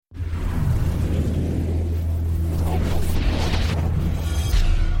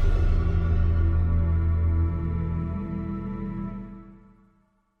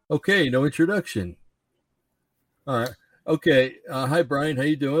Okay, no introduction. All right. Okay. Hi, Brian. How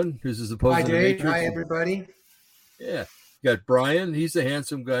you doing? This is Hi, Opposing the Dave. Matrix. Hi, everybody. Yeah. Got Brian. He's the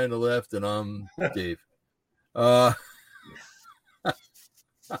handsome guy on the left, and I'm Dave. Uh,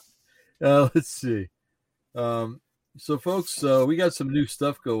 let's see. So, folks, we got some new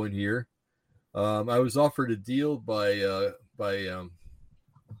stuff going here. I was offered a deal by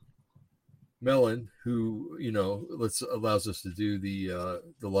Mellon, who allows us to do the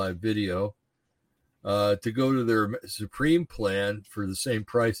live video. To go to their Supreme plan for the same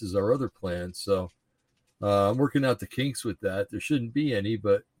price as our other plans. So I'm working out the kinks with that. There shouldn't be any,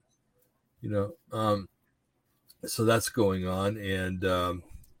 but so that's going on. And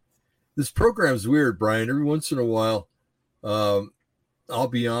this program's weird, Brian. Every once in a while, I'll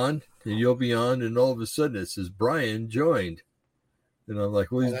be on and you'll be on, and all of a sudden it says Brian joined. And I'm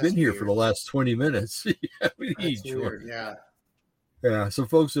like, well, he's been here for the last 20 minutes. That's weird, yeah. Yeah, so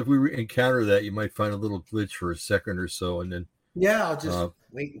folks, if we encounter that, you might find a little glitch for a second or so, and then I'll just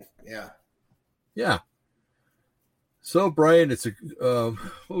wait. Yeah. So, Brian, it's a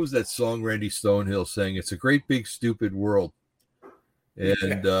what was that song Randy Stonehill sang? It's a great big stupid world,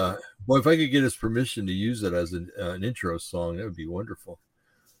 and boy, if I could get his permission to use it as an intro song, that would be wonderful.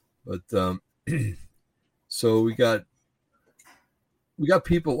 But so we got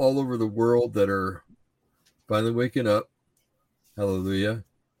people all over the world that are finally waking up. Hallelujah.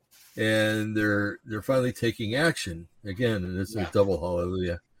 And they're finally taking action again, and it's a double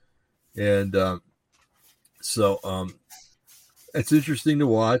hallelujah. And so it's interesting to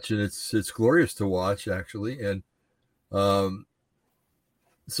watch, and it's glorious to watch, actually. And so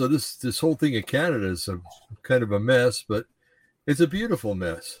this whole thing in Canada is a kind of a mess, but it's a beautiful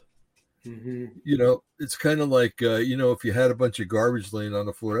mess. Mm-hmm. It's kind of like if you had a bunch of garbage laying on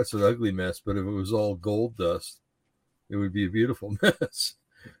the floor, that's an ugly mess. But if it was all gold dust, it would be a beautiful mess.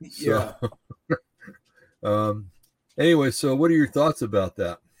 Yeah. Anyway, so what are your thoughts about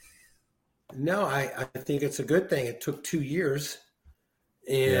that? No, I think it's a good thing. It took 2 years,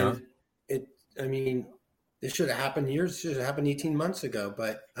 and this should have happened years. Should have happened 18 months ago.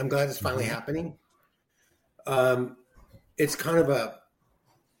 But I'm glad it's finally happening. It's kind of a,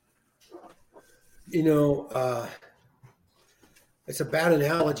 it's a bad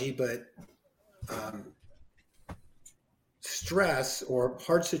analogy, but stress or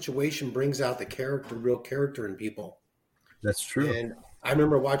hard situation brings out the real character in people. That's true. And I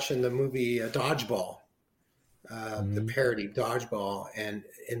remember watching the movie Dodgeball, the parody Dodgeball, and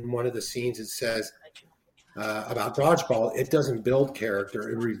in one of the scenes it says about Dodgeball, it doesn't build character,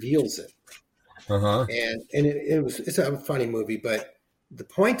 it reveals it. And it's a funny movie, but the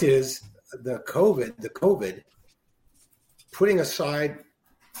point is the COVID, putting aside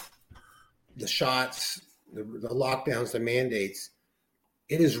the shots, the lockdowns, the mandates,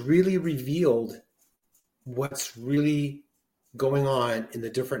 it has really revealed what's really going on in the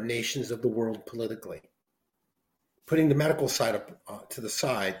different nations of the world politically. Putting the medical side up to the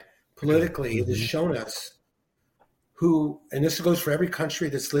side, politically, it has shown us who, and this goes for every country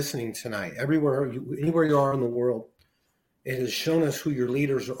that's listening tonight, anywhere you are in the world, it has shown us who your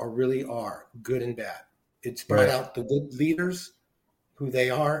leaders really are, good and bad. It's brought out the good leaders, who they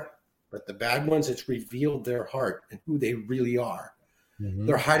are, but the bad ones, it's revealed their heart and who they really are.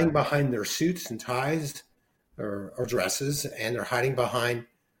 They're hiding behind their suits and ties or dresses, and they're hiding behind,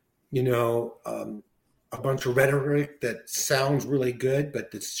 a bunch of rhetoric that sounds really good, but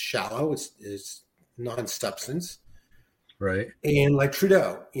it's shallow. It's non-substance. Right. And like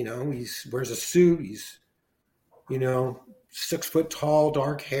Trudeau, he wears a suit. He's, 6 foot tall,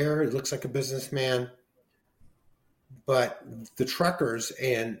 dark hair. He looks like a businessman. But the truckers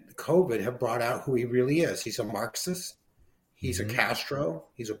and COVID have brought out who he really is. He's a Marxist. He's a Castro.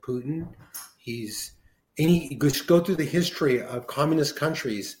 He's a Putin. Just go through the history of communist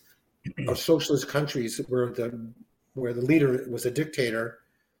countries, of socialist countries where the leader was a dictator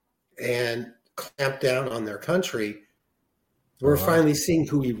and clamped down on their country. We're finally seeing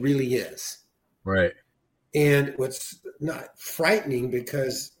who he really is. Right. And what's not frightening,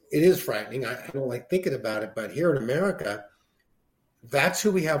 because it is frightening, I don't like thinking about it, but here in America, that's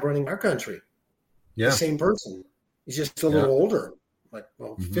who we have running our country. Yeah. The same person. He's just a little older,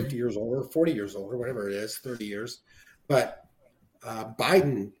 50 years older, 40 years older, whatever it is, 30 years. But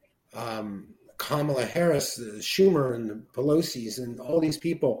Biden, Kamala Harris, Schumer, and the Pelosi's, and all these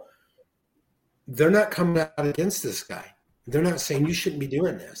people, they're not coming out against this guy. They're not saying you shouldn't be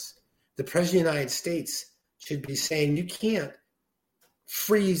doing this. The President of the United States should be saying you can't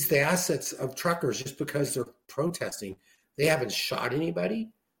freeze the assets of truckers just because they're protesting. They haven't shot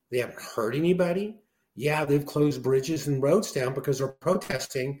anybody. They haven't hurt anybody. yeah, they've closed bridges and roads down because they're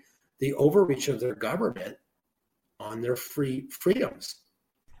protesting the overreach of their government on their freedoms.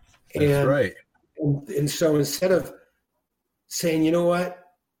 That's right. And so instead of saying, you know what,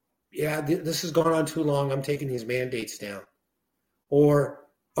 yeah, this has gone on too long, I'm taking these mandates down. Or,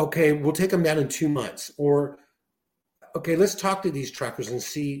 okay, we'll take them down in 2 months. Or, okay, let's talk to these truckers and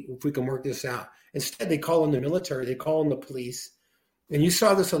see if we can work this out. Instead, they call in the military, they call in the police. And you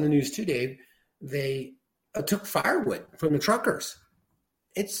saw this on the news too, Dave. They took firewood from the truckers.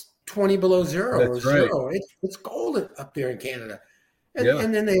 It's 20 below zero. That's or right. zero. It's cold up there in Canada.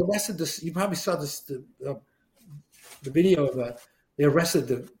 And then they arrested this. You probably saw this the video of they arrested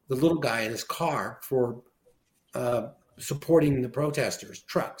the little guy in his car for supporting the protesters'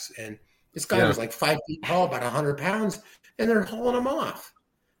 trucks. And this guy was like 5 feet tall, about 100 pounds, and they're hauling him off.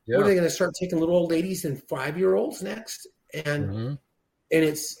 Yeah. What are they going to start taking little old ladies and 5-year-olds next? And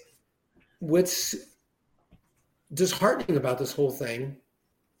it's what's disheartening about this whole thing.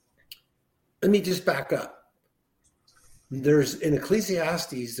 Let me just back up. There's in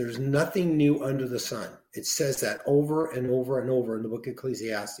Ecclesiastes, there's nothing new under the sun. It says that over and over and over in the book of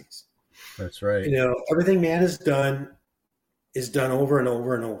Ecclesiastes. That's right. You know, everything man has done is done over and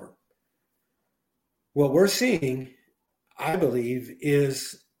over and over. What we're seeing, I believe,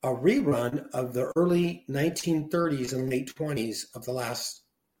 is a rerun of the early 1930s and late 20s of the last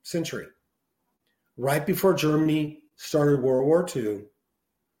century. Right before Germany started World War II,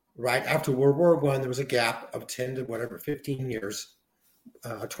 right after World War I, there was a gap of 10 to whatever, 15 years,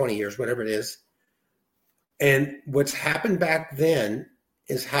 20 years, whatever it is. And what's happened back then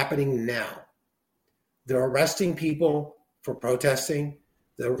is happening now. They're arresting people for protesting.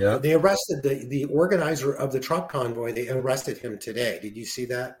 They arrested the organizer of the truck convoy. They arrested him today. Did you see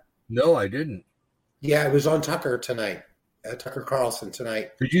that? No, I didn't. Yeah, it was on Tucker tonight, Tucker Carlson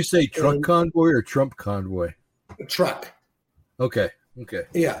tonight. Did you say truck convoy or Trump convoy? Truck. Okay.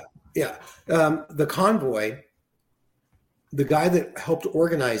 Yeah. The convoy, the guy that helped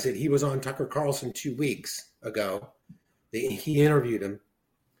organize it, he was on Tucker Carlson 2 weeks ago. He interviewed him,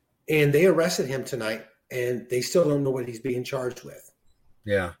 and they arrested him tonight, and they still don't know what he's being charged with.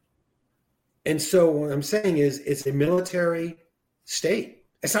 Yeah. And so what I'm saying is it's a military state.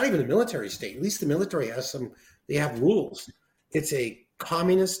 It's not even a military state. At least the military has they have rules. It's a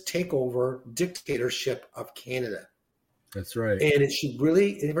communist takeover dictatorship of Canada. That's right. And it should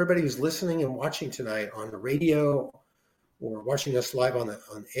really, everybody who's listening and watching tonight on the radio or watching us live on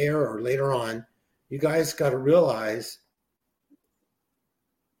air or later on, you guys got to realize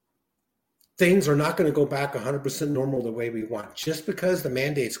things are not going to go back 100% normal the way we want. Just because the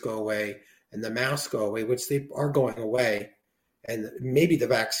mandates go away and the masks go away, which they are going away, and maybe the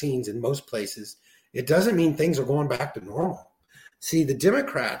vaccines in most places, it doesn't mean things are going back to normal. See, the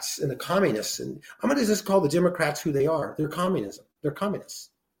Democrats and the communists, and I'm going to just call the Democrats who they are. They're communism. They're communists.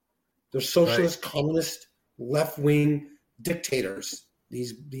 They're socialist, communist, left-wing dictators.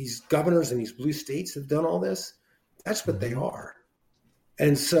 These governors in these blue states have done all this. That's what they are.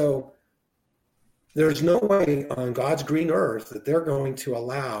 And so there's no way on God's green earth that they're going to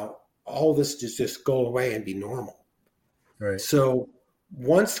allow all this to just go away and be normal. Right. So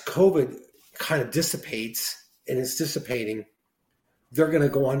once COVID kind of dissipates, and it's dissipating, they're going to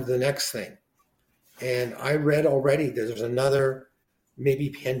go on to the next thing. And I read already that there's another maybe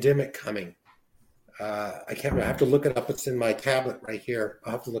pandemic coming. I can't remember. I have to look it up. It's in my tablet right here.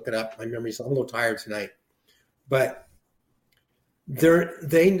 I'll have to look it up. My memory's I'm a little tired tonight. But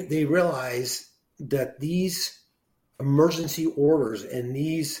they realize that these emergency orders and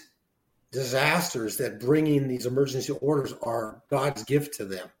these disasters that bring in these emergency orders are God's gift to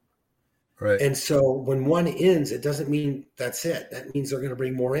them. Right. And so when one ends, it doesn't mean that's it. That means they're going to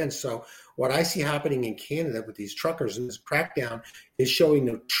bring more in. So what I see happening in Canada with these truckers and this crackdown is showing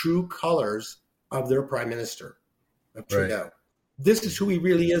the true colors of their prime minister, of Trudeau. Right. This is who he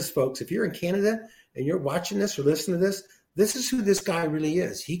really is, folks. If you're in Canada and you're watching this or listening to this, this is who this guy really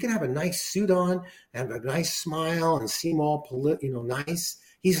is. He can have a nice suit on, have a nice smile, and seem all nice.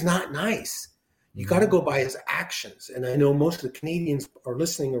 He's not nice. You got to go by his actions. And I know most of the Canadians are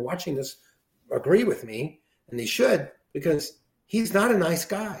listening or watching this agree with me, and they should, because he's not a nice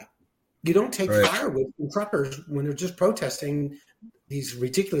guy. You don't take firewood from truckers when they're just protesting these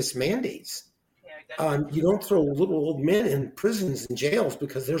ridiculous mandates. You don't throw little old men in prisons and jails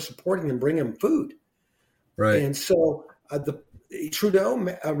because they're supporting them, bringing them food. Right. And so Trudeau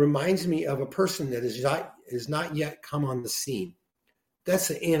reminds me of a person that is not yet come on the scene. That's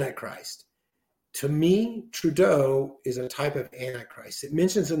the Antichrist. To me, Trudeau is a type of Antichrist. It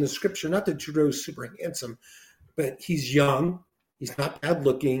mentions in the scripture, not that Trudeau is super handsome, but he's young. He's not bad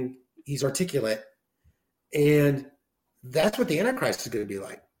looking. He's articulate. And that's what the Antichrist is going to be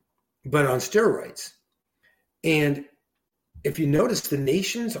like, but on steroids. And if you notice, the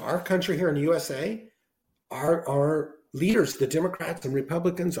nations, our country here in the USA, our leaders, the Democrats and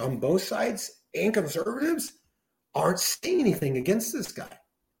Republicans on both sides and conservatives, aren't saying anything against this guy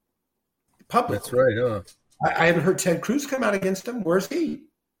publicly. That's right, huh? I haven't heard Ted Cruz come out against him. Where's he?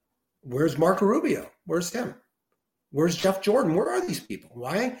 Where's Marco Rubio? Where's him? Where's Jeff Jordan? Where are these people?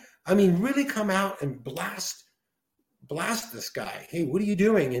 Why? I mean, really come out and blast this guy. Hey, what are you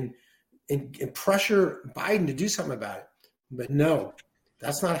doing? And pressure Biden to do something about it. But no,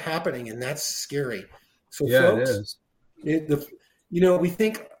 that's not happening, and that's scary. So, folks, it is. We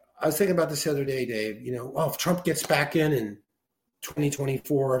think. I was thinking about this the other day, Dave. If Trump gets back in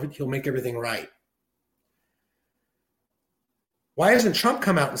 2024, he'll make everything right. Why hasn't Trump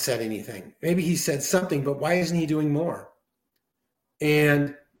come out and said anything? Maybe he said something, but why isn't he doing more?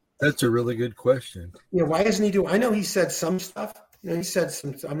 And that's a really good question. Why isn't he doing? I know he said some stuff. He said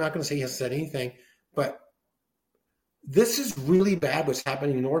some. I'm not going to say he hasn't said anything, but this is really bad. What's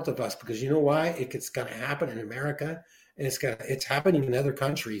happening north of us? Because you know why? It's going to happen in America, and it's happening in other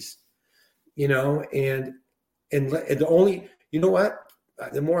countries. And the only, what?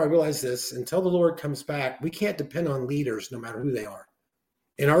 The more I realize this, until the Lord comes back, we can't depend on leaders, no matter who they are.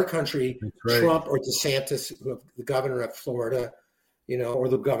 In our country, right. Trump or DeSantis, the governor of Florida, or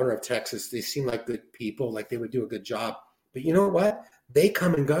the governor of Texas, they seem like good people, like they would do a good job. But you know what? They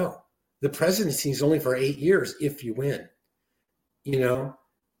come and go. The presidency is only for 8 years if you win,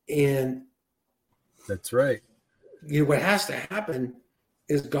 and that's right. What has to happen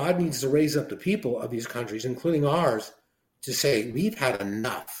is God needs to raise up the people of these countries, including ours, to say, we've had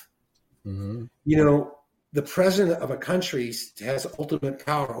enough. Mm-hmm. The president of a country has ultimate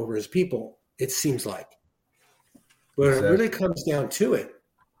power over his people, it seems like. But exactly. It really comes down to it.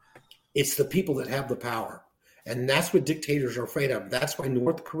 It's the people that have the power. And that's what dictators are afraid of. That's why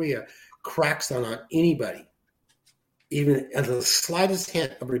North Korea cracks down on anybody. Even at the slightest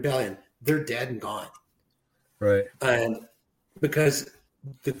hint of rebellion, they're dead and gone. Right. And because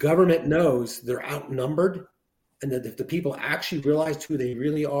the government knows they're outnumbered, and that if the people actually realized who they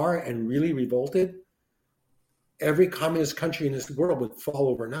really are and really revolted, every communist country in this world would fall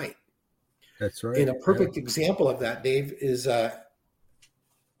overnight. That's right. And a perfect example of that, Dave, is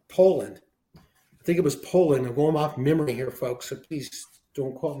Poland. I think it was Poland. I'm going off memory here, folks, so please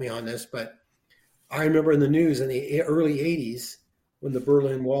don't quote me on this. But I remember in the news in the early 80s when the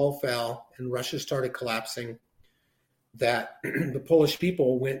Berlin Wall fell and Russia started collapsing, that the Polish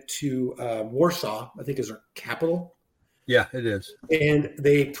people went to Warsaw, I think is their capital. Yeah, it is. And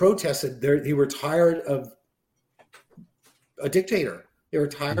they protested. They were tired of a dictator. They were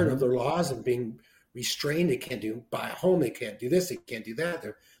tired of their laws and being restrained. They can't buy a home. They can't do this. They can't do that.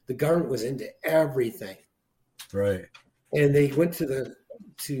 The government was into everything. Right. And they went to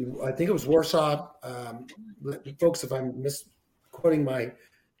I think it was Warsaw. Folks, if I'm misquoting my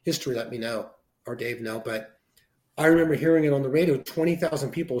history, let me know, or Dave know. But I remember hearing it on the radio.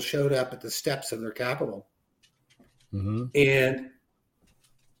 20,000 people showed up at the steps of their capital. Mm-hmm. And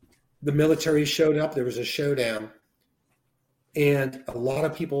the military showed up. There was a showdown. And a lot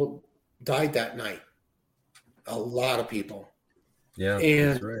of people died that night. A lot of people. Yeah,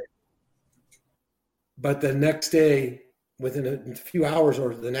 that's right. But the next day, within a few hours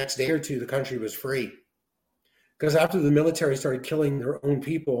or the next day or two, the country was free. Because after the military started killing their own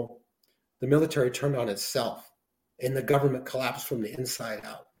people, the military turned on itself and the government collapsed from the inside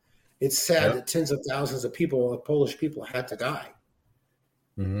out. It's sad that tens of thousands of people, of Polish people, had to die.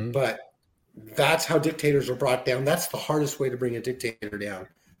 Mm-hmm. But that's how dictators are brought down. That's the hardest way to bring a dictator down.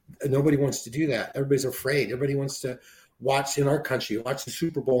 Nobody wants to do that. Everybody's afraid. Everybody wants to watch, in our country, watch the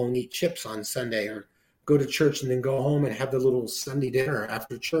Super Bowl and eat chips on Sunday, or go to church and then go home and have the little Sunday dinner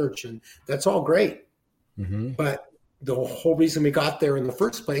after church. And that's all great. Mm-hmm. But the whole reason we got there in the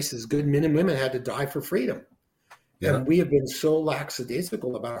first place is good men and women had to die for freedom. Yeah. And we have been so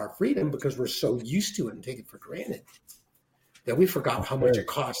lackadaisical about our freedom because we're so used to it and take it for granted that we forgot how much it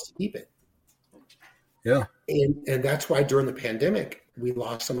costs to keep it. Yeah. And that's why during the pandemic, we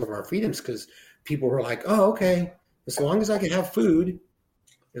lost some of our freedoms, because people were like, oh, okay, as long as I can have food,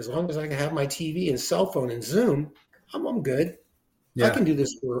 as long as I can have my TV and cell phone and Zoom, I'm good. Yeah. I can do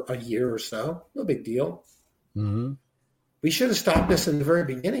this for a year or so. No big deal. Mm-hmm. We should have stopped this in the very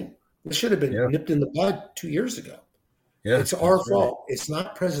beginning. This should have been nipped in the bud 2 years ago. Yeah, it's our fault. It's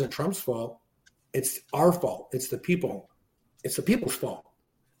not President Trump's fault. It's our fault. It's the people. It's the people's fault.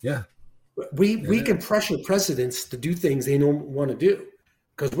 Yeah. We can pressure presidents to do things they don't want to do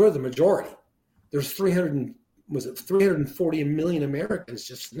because we're the majority. There's 340 million Americans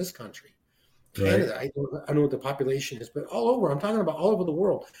just in this country. Canada. Right. I don't know what the population is, but all over. I'm talking about all over the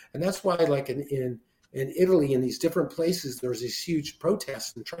world, and that's why, like in Italy, in these different places, there's these huge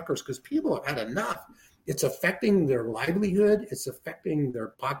protests and truckers because people have had enough. It's affecting their livelihood. It's affecting their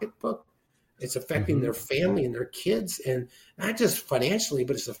pocketbook. It's affecting their family and their kids, and not just financially,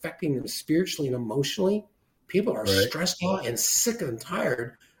 but it's affecting them spiritually and emotionally. People are stressed out and sick and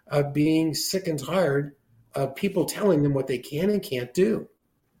tired of being sick and tired of people telling them what they can and can't do.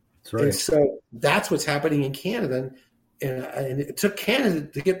 That's right. And so that's what's happening in Canada. And it took Canada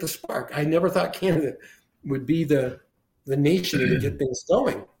to get the spark. I never thought Canada would be the nation to get things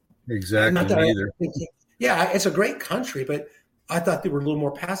going. Exactly. Neither. Yeah, it's a great country, but I thought they were a little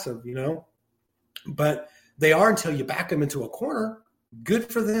more passive, you know. But they are until you back them into a corner. Good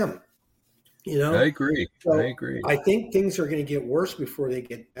for them. You know, I agree. I think things are going to get worse before they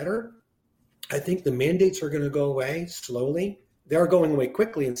get better. I think the mandates are going to go away slowly. They are going away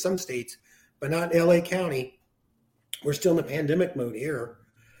quickly in some states, but not in LA County. We're still in the pandemic mode here.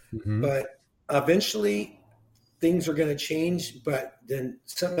 But eventually things are going to change, but then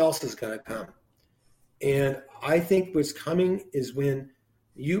something else is going to come. And I think what's coming is when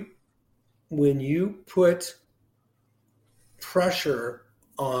you put pressure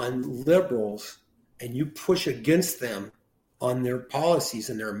on liberals and you push against them on their policies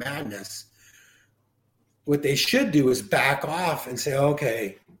and their madness, what they should do is back off and say,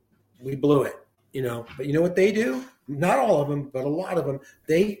 okay, we blew it, you know. But you know what they do? Not all of them, but a lot of them,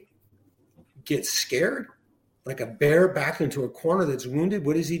 they get scared like a bear backed into a corner that's wounded.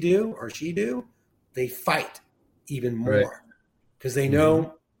 What does he do or she do? They fight even more because they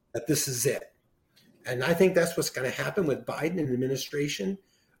know that this is it. And I think that's what's going to happen with Biden and the administration.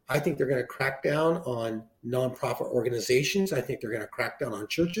 I think they're going to crack down on nonprofit organizations. I think they're going to crack down on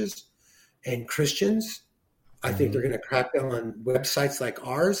churches and Christians. I think they're going to crack down on websites like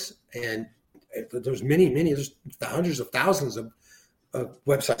ours. And there's there's hundreds of thousands of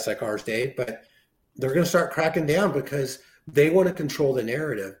websites like ours, Dave. But they're going to start cracking down because they want to control the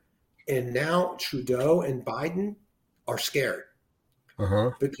narrative. And now Trudeau and Biden are scared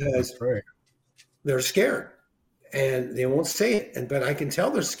because they're scared. And they won't say it, but I can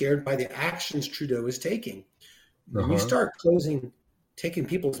tell they're scared by the actions Trudeau is taking. When you start taking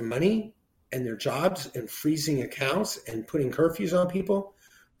people's money and their jobs and freezing accounts and putting curfews on people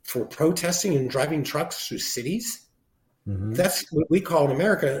for protesting and driving trucks through cities, that's what we call in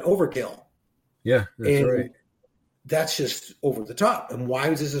America an overkill. Yeah, that's right. That's just over the top. And why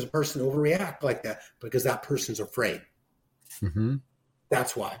does this person overreact like that? Because that person's afraid.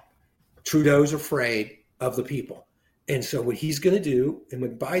 That's why. Trudeau's afraid of the people. And so what he's going to do and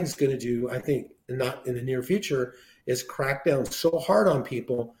what Biden's going to do, I think, not in the near future, is crack down so hard on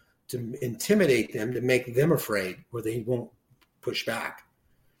people to intimidate them, to make them afraid where they won't push back.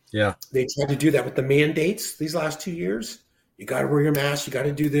 Yeah. They tried to do that with the mandates these last 2 years. You got to wear your mask. You got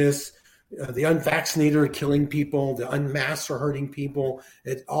to do this. The unvaccinated are killing people. The unmasked are hurting people.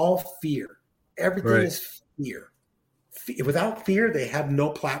 It's all fear. Everything is fear. Without fear, they have no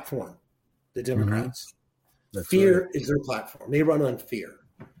platform, the Democrats. Fear is their platform. They run on fear.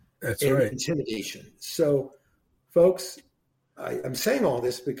 That's and right. Intimidation. So, folks, I'm saying all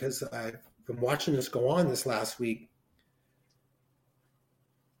this because I've been watching this go on this last week.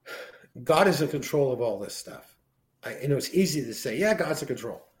 God is in control of all this stuff. I know it's easy to say, yeah, God's in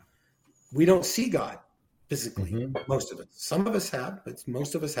control. We don't see God physically, most of us. Some of us have, but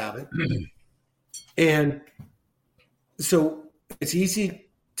most of us haven't. And so it's easy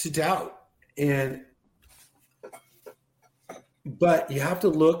to doubt. But you have to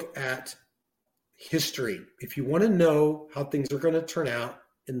look at history. If you want to know how things are going to turn out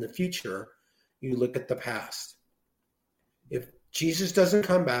in the future, you look at the past. If Jesus doesn't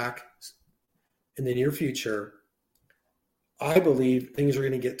come back in the near future, I believe things are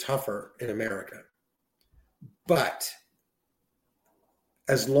going to get tougher in America. But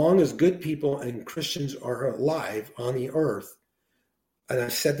as long as good people and Christians are alive on the earth, and I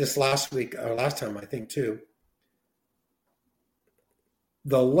said this last week, or last time, I think too,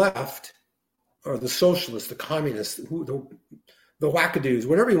 the left or the socialists, the communists, the wackadoos,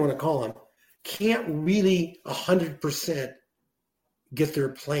 whatever you want to call them, can't really 100% get their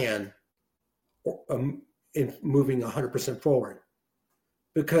plan in moving 100% forward,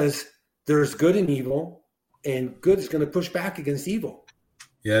 because there's good and evil, and good is going to push back against evil.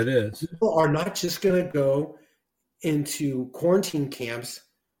 Yeah, it is. People are not just going to go into quarantine camps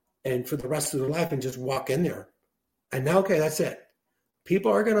and for the rest of their life and just walk in there. And now, okay, that's it.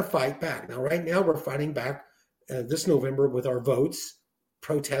 People are going to fight back. Now, right now, we're fighting back this November with our votes,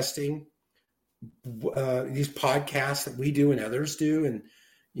 protesting these podcasts that we do and others do, and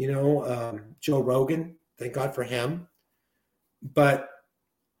Joe Rogan, thank God for him. But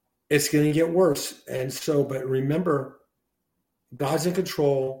it's going to get worse. And so, but remember, God's in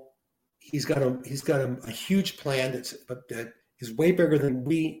control. He's got a huge plan that is way bigger than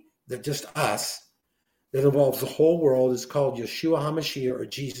just us, that involves the whole world. It's called Yeshua HaMashiach, or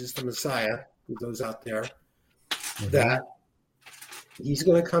Jesus the Messiah, for those out there, that he's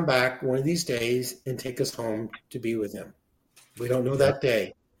going to come back one of these days and take us home to be with him. We don't know that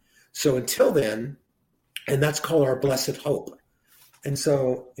day. So until then, and that's called our blessed hope. And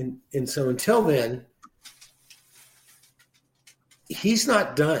so until then, he's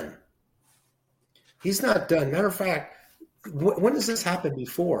not done. He's not done. Matter of fact, when does this happen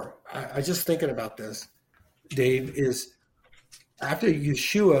before? I just thinking about this, Dave, is after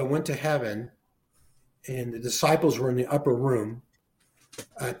Yeshua went to heaven and the disciples were in the upper room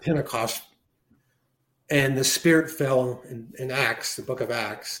at Pentecost, and the Spirit fell in Acts, the book of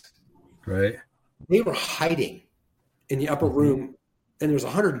Acts. Right. They were hiding in the upper room, and there was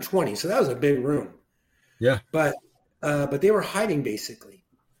 120, so that was a big room. Yeah. But they were hiding basically.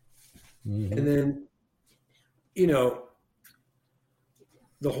 And then,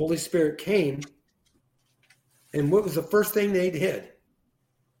 the Holy Spirit came, and what was the first thing they did?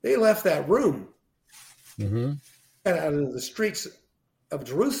 They left that room, got out of the streets of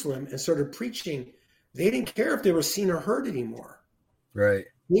Jerusalem and started preaching. They didn't care if they were seen or heard anymore. Right.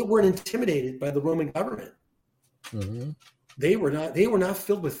 They weren't intimidated by the Roman government. They were not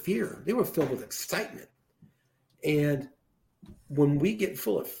filled with fear. They were filled with excitement. And when we get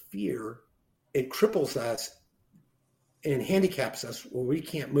full of fear, it cripples us and handicaps us where we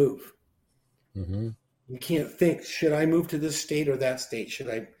can't move. We can't think, should I move to this state or that state? Should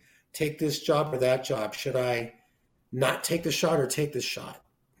I take this job or that job? Should I not take the shot or take the shot?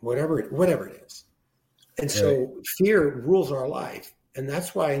 Whatever it is. And so fear rules our life. And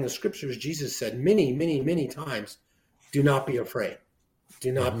that's why in the scriptures, Jesus said many, many, many times, do not be afraid.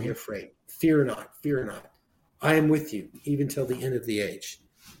 Do not be afraid. Fear not. Fear not. I am with you even till the end of the age.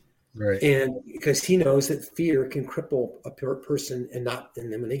 Right. And because he knows that fear can cripple a person, and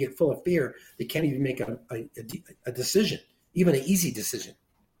then when they get full of fear, they can't even make a decision, even an easy decision,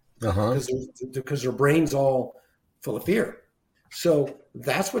 because their brain's all full of fear. So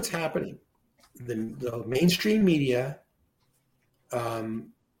that's what's happening. The mainstream media, Facebook,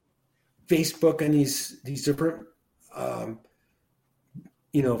 and these different,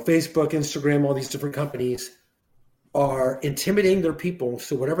 Facebook, Instagram, all these different companies are intimidating their people.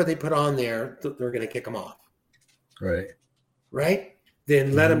 So whatever they put on there, they're going to kick them off. Right?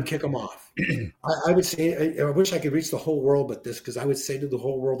 Then let them kick them off. I would say, I wish I could reach the whole world with this, because I would say to the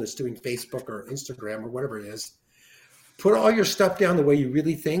whole world that's doing Facebook or Instagram or whatever it is, put all your stuff down the way you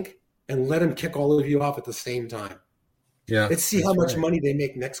really think and let them kick all of you off at the same time. Yeah. Let's see how much money they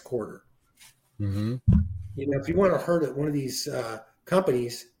make next quarter. If you want to hurt at one of these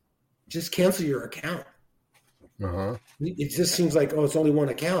companies, just cancel your account. It just seems like, it's only one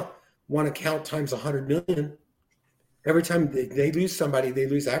account. One account times 100 million. Every time they lose somebody, they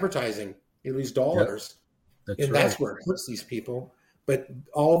lose advertising. They lose dollars. That's where it hurts these people. But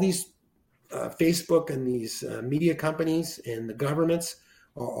all these Facebook and these media companies and the governments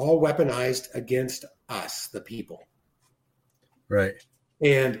are all weaponized against us, the people. Right.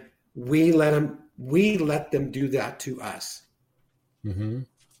 And we let them do that to us.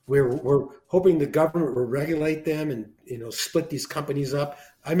 We're hoping the government will regulate them and split these companies up.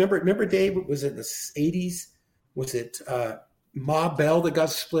 I remember Dave, was it in the 80s? Was it Ma Bell that got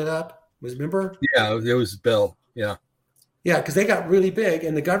split up? Remember? Yeah, it was Bell. Yeah. Yeah, because they got really big,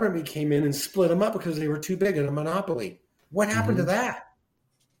 and the government came in and split them up because they were too big and a monopoly. What happened to that?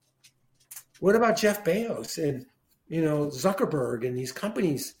 What about Jeff Bezos and Zuckerberg and these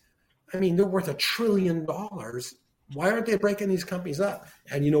companies? I mean, they're worth $1 trillion. Why aren't they breaking these companies up?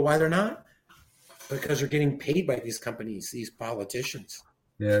 And you know why they're not? Because they're getting paid by these companies, these politicians.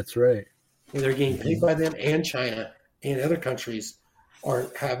 Yeah, that's right. And they're getting paid by them, and China and other countries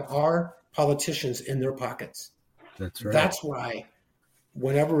have our politicians in their pockets. That's right. That's why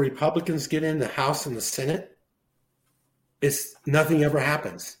whenever Republicans get in the House and the Senate, nothing ever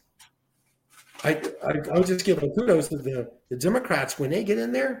happens. I'll just give kudos to the Democrats. When they get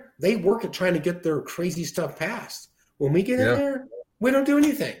in there, they work at trying to get their crazy stuff passed. When we get in there, we don't do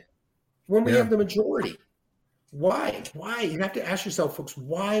anything. When we have the majority. Why? You have to ask yourself, folks,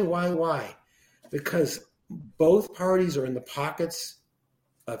 why? Because both parties are in the pockets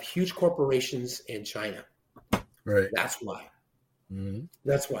of huge corporations in China. Right. That's why.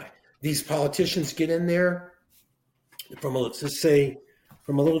 That's why. These politicians get in there from, let's just say,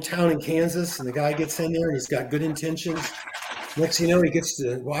 from a little town in Kansas, and the guy gets in there and he's got good intentions, Next thing you know, he gets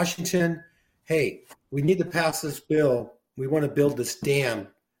to Washington. Hey, we need to pass this bill. We want to build this dam,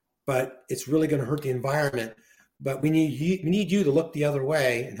 but it's really going to hurt the environment. But we need you to look the other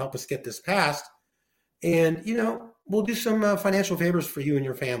way and help us get this passed. And, we'll do some financial favors for you and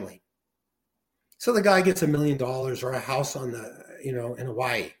your family. So the guy gets $1 million or a house on in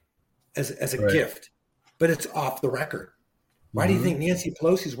Hawaii as a gift, but it's off the record. Why do you think Nancy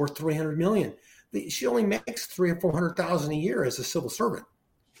Pelosi's worth $300 million? She only makes $300,000 or $400,000 a year as a civil servant.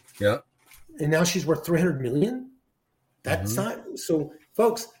 Yeah. And now she's worth $300 million. That's not so,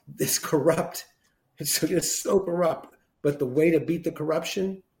 folks. It's corrupt. It's so corrupt. But the way to beat the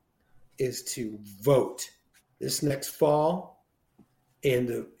corruption is to vote this next fall, and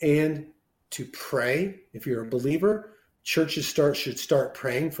to pray. If you're a believer, churches should start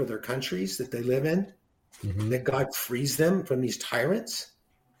praying for their countries that they live in, that God frees them from these tyrants,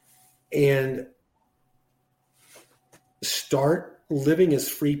 and start living as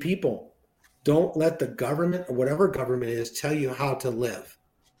free people. Don't let the government, or whatever government it is, tell you how to live.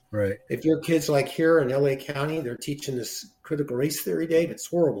 Right. If your kids, like here in LA County, they're teaching this critical race theory, Dave, it's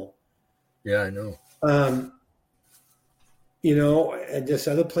horrible. Yeah, I know. And just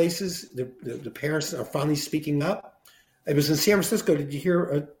other places, the parents are finally speaking up. It was in San Francisco. Did you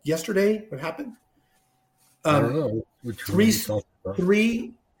hear yesterday what happened? I don't know.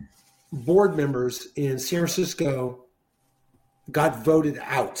 Three board members in San Francisco got voted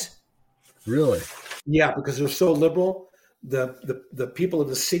out. Really? Yeah, because they're so liberal. The people of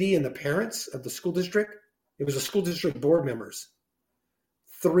the city and the parents of the school district, it was the school district board members.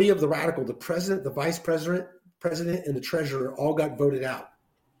 3 of the radical, the president, the vice president, and the treasurer all got voted out.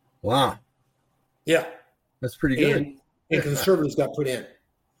 Wow. Yeah. That's pretty good. And conservatives got put in.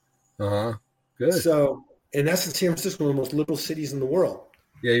 Uh-huh. Good. So, and that's in San Francisco, one of the most liberal cities in the world.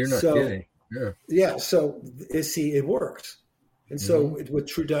 Yeah, you're not kidding. Yeah. Yeah. So, it works. And so with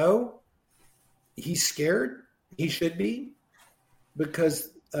Trudeau, he's scared. He should be, because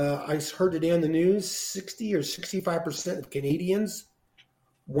I heard today on the news, 60 or 65% of Canadians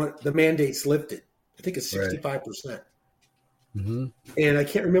want the mandates lifted. I think it's 65%. And I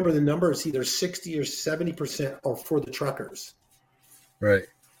can't remember the number. It's either 60 or 70% are for the truckers. Right.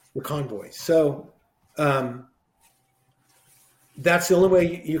 The convoys. So that's the only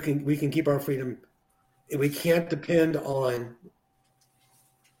way we can keep our freedom. We can't depend on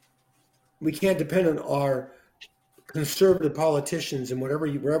our conservative politicians and wherever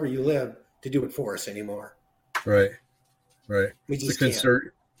you live to do it for us anymore. Right. Right. We just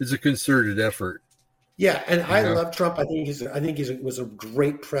it's a concerted effort. Yeah, and I love Trump. I think he was a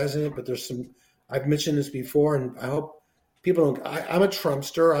great president, but there's some. I've mentioned this before, and I hope people don't. I'm a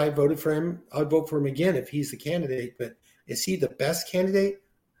Trumpster. I voted for him. I'd vote for him again if he's the candidate. But is he the best candidate?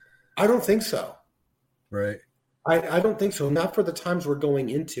 I don't think so. Right. I don't think so. Not for the times we're going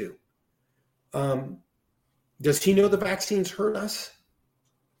into. Does he know the vaccines hurt us?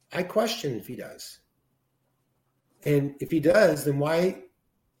 I question if he does. And if he does, then why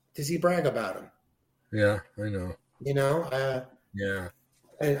does he brag about them? Yeah, I know. Yeah.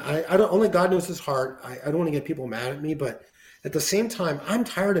 And I don't. Only God knows his heart. I don't want to get people mad at me, but at the same time, I'm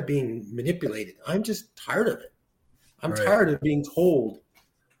tired of being manipulated. I'm just tired of it. I'm tired of being told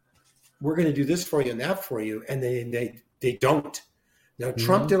we're going to do this for you and that for you, and they don't. Now,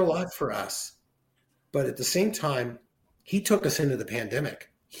 Trump did a lot for us, but at the same time, he took us into the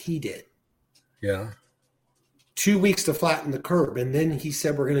pandemic. He did. Yeah. 2 weeks to flatten the curve, and then he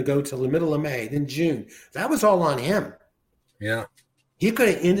said we're going to go till the middle of May, then June. That was all on him. Yeah. He could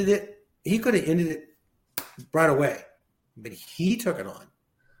have ended it. He could have ended it right away, but he took it on.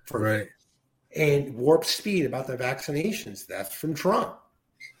 And warp speed about the vaccinations. That's from Trump.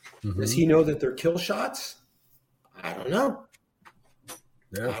 Does he know that they're kill shots? I don't know.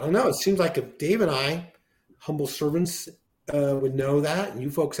 Yeah. I don't know. It seems like if Dave and I, humble servants, would know that, and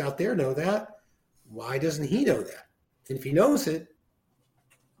you folks out there know that, why doesn't he know that? And if he knows it,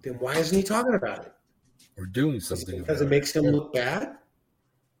 then why isn't he talking about it? Or doing something because it makes him look bad?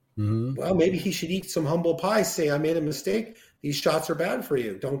 Well, maybe he should eat some humble pie, say, I made a mistake. These shots are bad for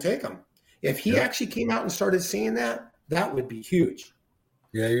you. Don't take them. If he actually came out and started saying that, that would be huge.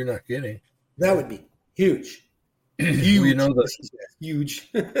 Yeah, you're not kidding. That would be huge. Huge. Huge.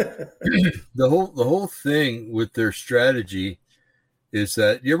 The whole thing with their strategy is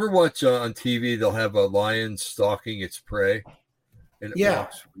that you ever watch on TV, they'll have a lion stalking its prey, and it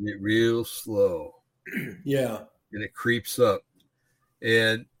walks real slow. Yeah. And it creeps up.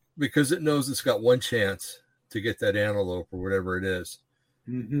 And because it knows it's got one chance to get that antelope or whatever it is.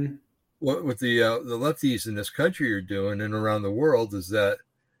 What the lefties in this country are doing and around the world is that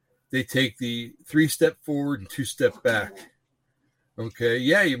they take the 3-step forward and 2-step back. Okay,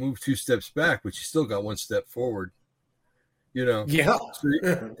 yeah, you move 2 steps back, but you still got 1 step forward. Yeah. So,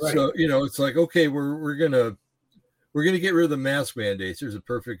 Right. so it's like, okay, we're gonna get rid of the mask mandates. There's a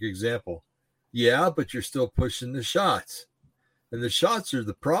perfect example. Yeah, but you're still pushing the shots, and the shots are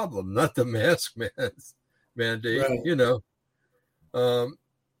the problem, not the mask mandate. Right.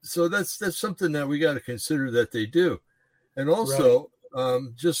 So that's something that we got to consider that they do, and Right. also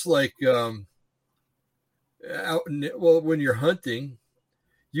just like when you're hunting,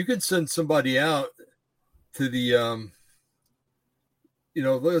 you can send somebody out to the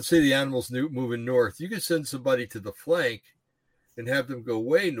let's say the animal's moving north. You can send somebody to the flank and have them go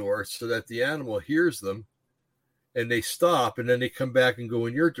way north so that the animal hears them and they stop, and then they come back and go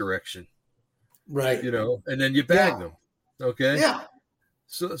in your direction. Right. And then you bag them. Okay. Yeah.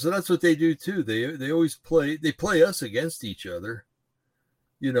 So that's what they do too. They always play us against each other.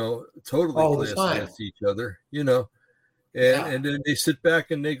 Totally All play the us time. against each other. And then they sit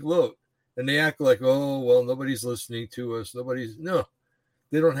back and they gloat and they act like, oh well, nobody's listening to us. No,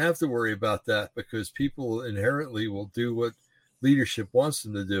 they don't have to worry about that because people inherently will do what leadership wants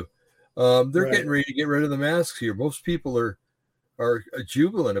them to do. They're getting ready to get rid of the masks here. Most people are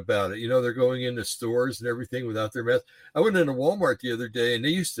jubilant about it. They're going into stores and everything without their mask. I went into Walmart the other day and they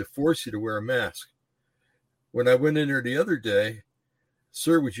used to force you to wear a mask. When I went in there the other day,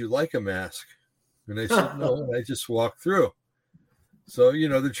 sir, would you like a mask? And I said, no, and I just walked through. So,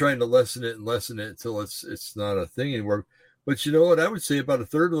 they're trying to lessen it until it's not a thing anymore. But you know what? I would say about a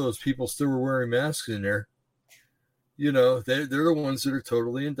third of those people still were wearing masks in there. They're the ones that are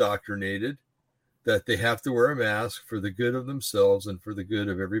totally indoctrinated that they have to wear a mask for the good of themselves and for the good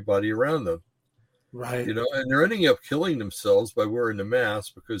of everybody around them. Right. And they're ending up killing themselves by wearing the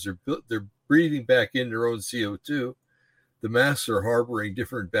mask because they're breathing back in their own CO2. The masks are harboring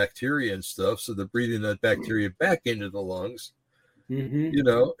different bacteria and stuff, so they're breathing that bacteria back into the lungs.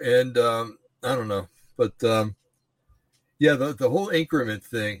 And I don't know, but yeah, the whole increment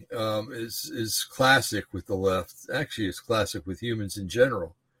thing is classic with the left. Actually, it's classic with humans in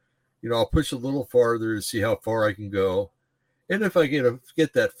general. I'll push a little farther to see how far I can go, and if I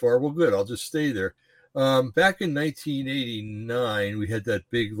get that far, well, good, I'll just stay there. Back in 1989, we had that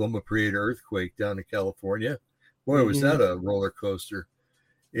big Loma Prieta earthquake down in California. Boy, was that a roller coaster!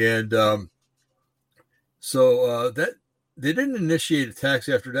 And so that they didn't initiate attacks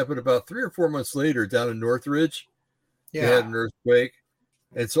after that, but about 3 or 4 months later, down in Northridge, they had an earthquake,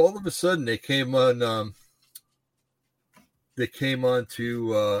 and so all of a sudden they came on. They came on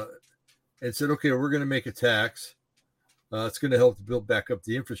to and said, "Okay, we're going to make attacks. It's going to help to build back up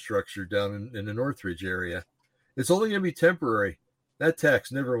the infrastructure down in the Northridge area. It's only going to be temporary." That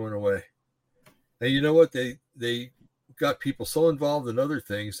tax never went away. And you know what? They got people so involved in other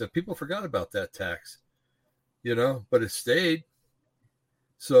things that people forgot about that tax. But it stayed.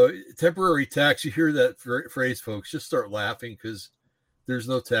 So temporary tax, you hear that phrase, folks, just start laughing because there's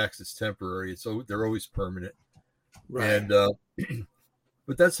no tax that's temporary. They're always permanent. Right. And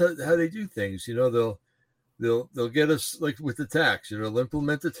but that's how they do things. They'll get us like with the tax. They'll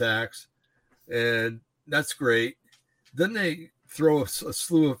implement the tax, and that's great. Then they throw a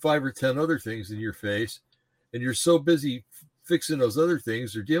slew of 5 or 10 other things in your face, and you're so busy fixing those other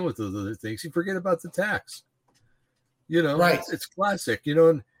things or dealing with those other things, you forget about the tax. Right. It's classic.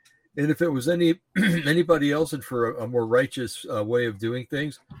 And if it was anybody else and for a more righteous way of doing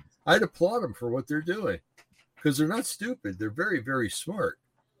things, I'd applaud them for what they're doing because they're not stupid. They're very, very smart.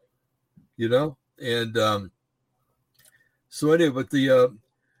 And so anyway, but the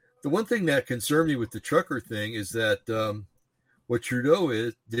one thing that concerned me with the trucker thing is that what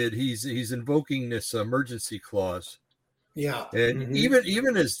Trudeau did, he's invoking this emergency clause. Yeah. And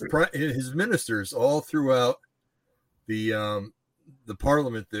even his ministers all throughout the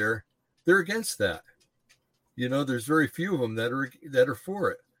parliament there, they're against that. There's very few of them that are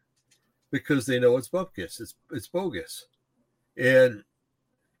for it because they know it's bupkis. It's bogus. And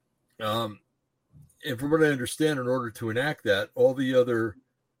from what I understand, in order to enact that, all the other,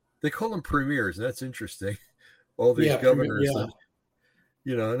 they call them premiers, and that's interesting. All these governors,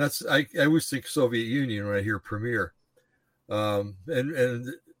 and that's I always think Soviet Union when I hear premier.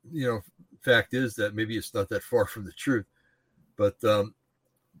 And fact is that maybe it's not that far from the truth, but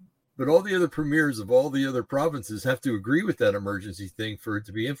all the other premiers of all the other provinces have to agree with that emergency thing for it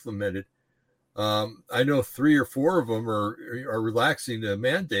to be implemented. I know 3 or 4 of them are relaxing the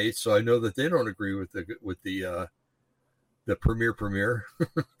mandates, so I know that they don't agree with the premier,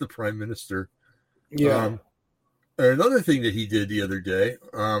 the prime minister. Yeah. Another thing that he did the other day,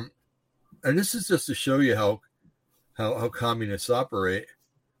 and this is just to show you how communists operate.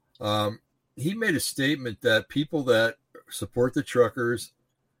 He made a statement that people that support the truckers,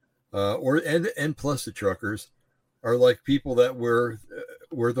 and plus the truckers are like people that wear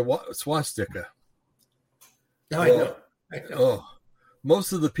the swastika. No, Well, I know. oh,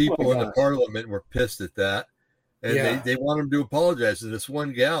 most of the people Oh in the gosh. parliament were pissed at that, and Yeah. they want him to apologize. And this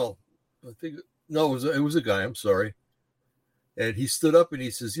one gal, I think, no, it was a guy. I'm sorry. And he stood up and he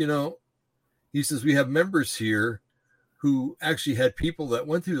says, he says, we have members here who actually had people that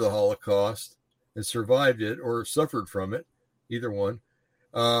went through the Holocaust and survived it or suffered from it, either one.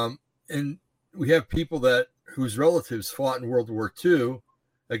 And we have people whose relatives fought in World War II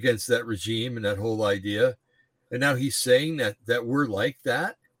against that regime and that whole idea. And now he's saying that we're like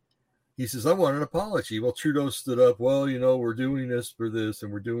that. He says, I want an apology. Well, Trudeau stood up. Well, we're doing this for this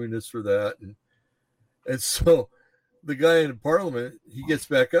and we're doing this for that. And so the guy in Parliament, he gets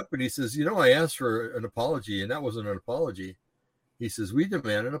back up and he says, I asked for an apology and that wasn't an apology. He says, we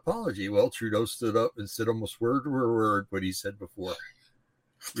demand an apology. Well, Trudeau stood up and said almost word for word what he said before.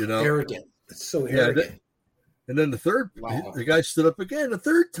 Arrogant. It's so arrogant. And then the guy stood up again a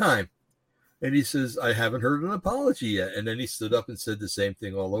third time. And he says, I haven't heard an apology yet. And then he stood up and said the same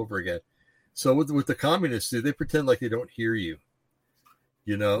thing all over again. So what the communists do, they pretend like they don't hear you.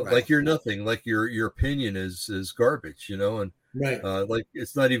 Right. Like you're nothing, like your opinion is garbage, and Right. Like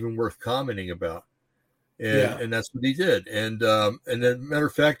it's not even worth commenting about. And that's what he did. And then matter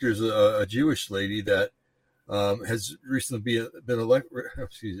of fact, there's a Jewish lady that has recently has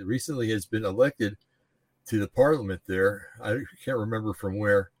been elected to the parliament there. I can't remember from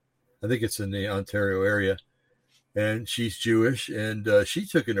where. I think it's in the Ontario area. And she's Jewish, and she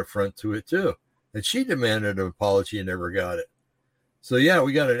took an affront to it too. And she demanded an apology and never got it. So yeah,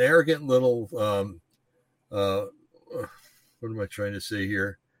 we got an arrogant little what am I trying to say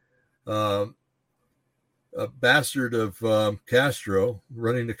here? A bastard of Castro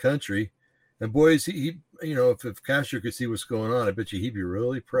running the country. And boys, he if Castro could see what's going on, I bet you he'd be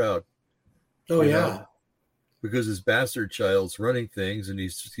really proud. Oh yeah. Because his bastard child's running things, and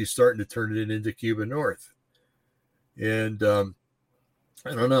he's starting to turn it into Cuba North. And I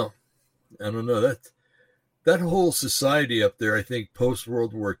don't know that whole society up there. I think post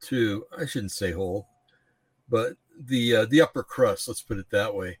World War II, I shouldn't say whole, but the upper crust, let's put it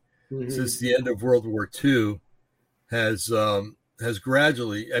that way, since the end of World War II, has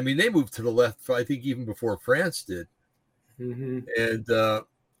gradually. I mean, they moved to the left. I think even before France did, and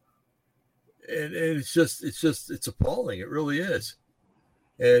it's appalling. It really is.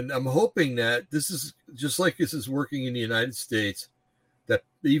 And I'm hoping that this is just like this is working in the United States, that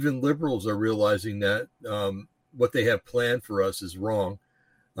even liberals are realizing that what they have planned for us is wrong.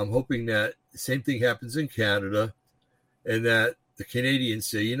 I'm hoping that the same thing happens in Canada, and that the Canadians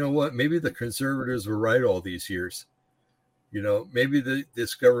say, you know what, maybe the conservatives were right all these years. Maybe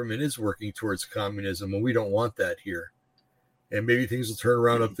this government is working towards communism, and we don't want that here. And maybe things will turn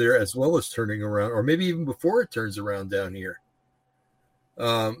around up there as well as turning around, or maybe even before it turns around down here.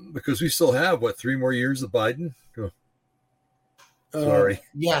 Because we still have, 3 more years of Biden? Oh, sorry.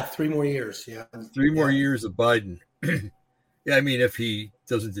 Yeah, 3 more years. Yeah. 3 more years of Biden. Yeah, I mean, if he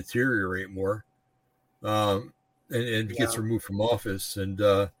doesn't deteriorate more and gets removed from office. And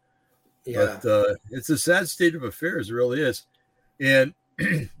but it's a sad state of affairs, it really is. And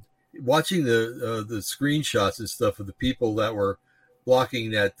watching the screenshots and stuff of the people that were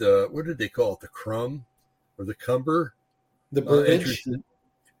blocking that, what did they call it? The Crumb or the Cumber? The bridge?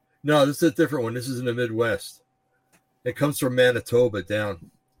 No, this is a different one. This is in the Midwest. It comes from Manitoba down.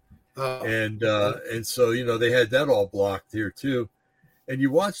 And so, they had that all blocked here too. And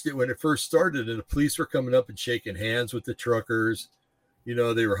you watched it when it first started, and the police were coming up and shaking hands with the truckers. They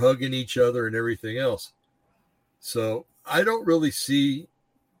were hugging each other and everything else. So I don't really see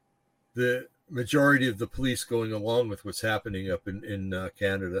the majority of the police going along with what's happening up in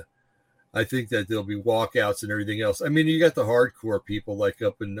Canada. I think that there'll be walkouts and everything else. I mean, you got the hardcore people like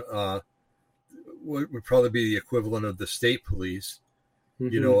up in what would probably be the equivalent of the state police,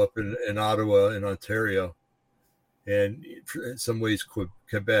 up in Ottawa and Ontario, and in some ways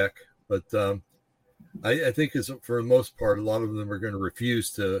Quebec. But I think for the most part, a lot of them are going to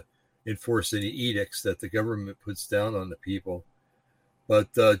refuse to enforce any edicts that the government puts down on the people.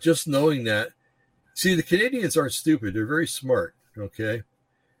 But just knowing that, see, the Canadians aren't stupid. They're very smart, okay?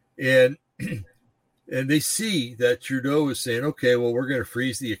 And they see that Trudeau is saying, okay, well, we're going to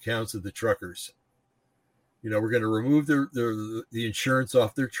freeze the accounts of the truckers. We're going to remove the insurance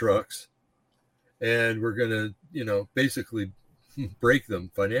off their trucks, and we're going to, basically break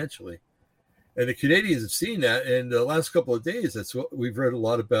them financially. And the Canadians have seen that. And the last couple of days, that's what we've read a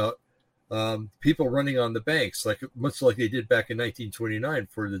lot about. People running on the banks, much like they did back in 1929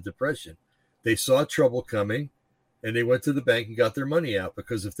 for the Depression. They saw trouble coming, and they went to the bank and got their money out,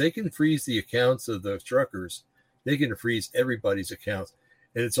 because if they can freeze the accounts of the truckers, they can freeze everybody's accounts.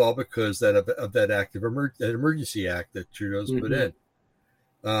 And it's all because of that act of that emergency act that Trudeau's put in.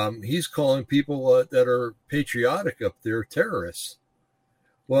 He's calling people that are patriotic up there terrorists.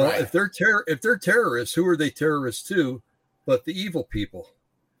 Well, Right. if they're terrorists, who are they terrorists to but the evil people?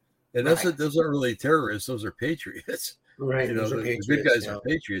 And those aren't really terrorists; those are patriots. Right. You know, Those are the patriots, good guys yeah. are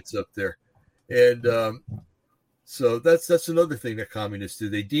patriots up there. And so that's another thing that communists do.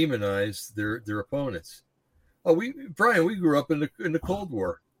 They demonize their opponents. Oh, Brian, we grew up in the Cold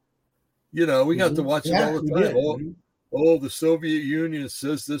War. You know, we got to watch it all the time. Oh, the Soviet Union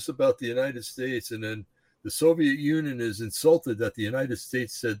says this about the United States, and then the Soviet Union is insulted that the United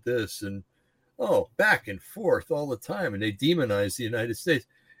States said this, and back and forth all the time, and they demonize the United States.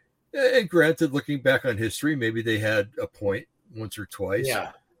 And granted, looking back on history, maybe they had a point once or twice,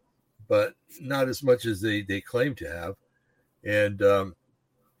 but not as much as they claim to have. And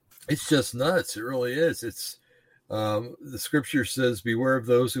it's just nuts. It really is. It's the scripture says, "Beware of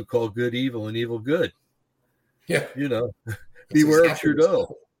those who call good evil and evil good." Yeah. You know, beware of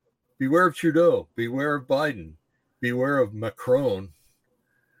Trudeau. Beware of Trudeau. Beware of Biden. Beware of Macron.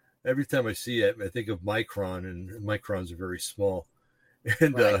 Every time I see it, I think of Micron, and Microns are very small.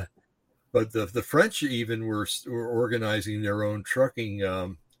 And but the French even were organizing their own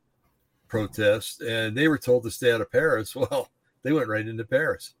trucking protest, and they were told to stay out of Paris. Well, they went right into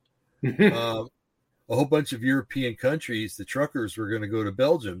Paris. A whole bunch of European countries, the truckers were going to go to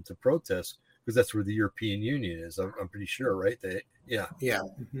Belgium to protest, because that's where the European Union is. I'm pretty sure, right? Yeah.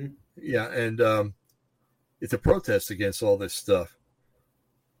 And it's a protest against all this stuff.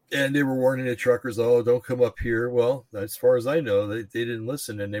 And they were warning the truckers, "Oh, don't come up here." Well, as far as I know, they didn't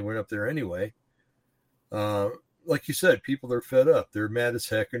listen, and they went up there anyway. Like you said, people are fed up. They're mad as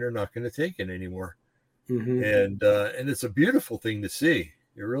heck, and they're not going to take it anymore. And it's a beautiful thing to see.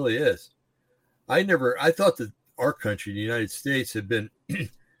 It really is. I thought that our country, the United States, had been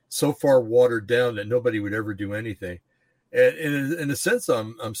so far watered down that nobody would ever do anything. And in a sense,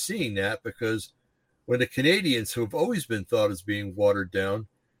 I'm seeing that, because when the Canadians, who have always been thought as being watered down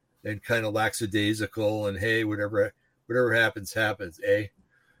and kind of lackadaisical, and hey, whatever happens, they're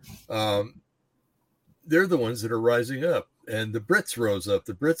the ones that are rising up. And the Brits rose up.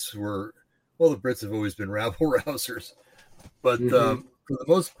 The Brits have always been rabble-rousers, but for the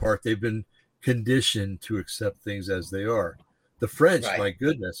most part, they've been conditioned to accept things as they are. The French, my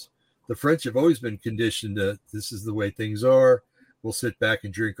goodness, the French have always been conditioned to, this is the way things are. We'll sit back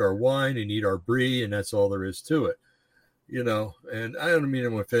and drink our wine and eat our brie, and that's all there is to it. You know, and I don't mean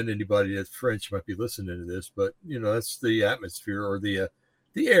to offend anybody that's French might be listening to this, but you know, that's the atmosphere, or the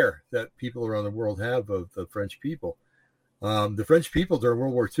air that people around the world have of the French people. The French people during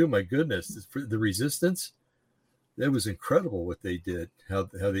World War II, my goodness, the resistance, it was incredible what they did, how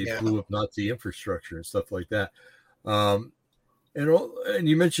they blew up Nazi infrastructure and stuff like that. And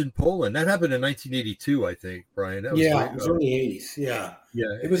you mentioned Poland. That happened in 1982, I think, Brian. That was it was early 80s. Yeah.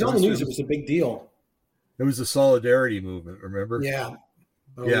 It was on the news. It was a big deal. It was a solidarity movement, remember? Yeah.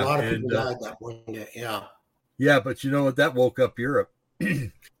 A lot of people died that one day. Yeah. Yeah, but you know what? That woke up Europe.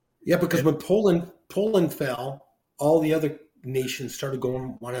 Yeah, because when Poland fell, all the other nations started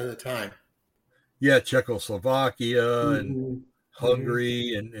going one at a time. Yeah, Czechoslovakia and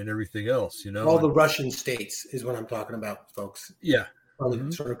Hungary and everything else, you know. All the Russian states is what I'm talking about, folks. Yeah.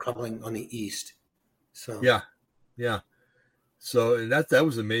 Sort of crumbling on the east. So yeah. So, and that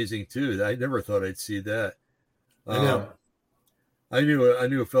was amazing too. I never thought I'd see that. I know. I knew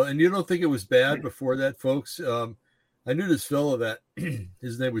a fellow, and you don't think it was bad before that, folks. I knew this fellow that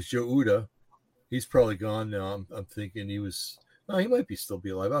his name was Joe Uda. He's probably gone now. I'm thinking he might still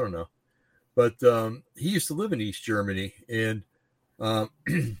be alive. I don't know. But he used to live in East Germany, and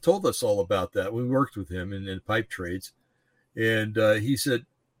told us all about that. We worked with him in pipe trades. And he said,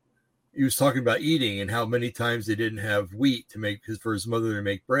 he was talking about eating and how many times they didn't have wheat for his mother to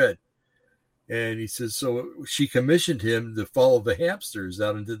make bread. And he says, so she commissioned him to follow the hamsters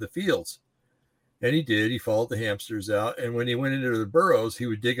out into the fields. And he did. He followed the hamsters out. And when he went into the burrows, he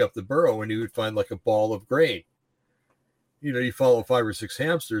would dig up the burrow and he would find like a ball of grain. You know, you follow 5 or 6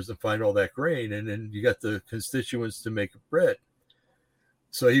 hamsters and find all that grain. And then you got the constituents to make bread.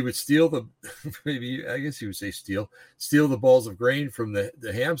 So he would steal steal the balls of grain from the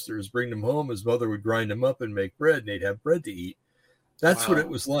hamsters, bring them home. His mother would grind them up and make bread, and they'd have bread to eat. That's what it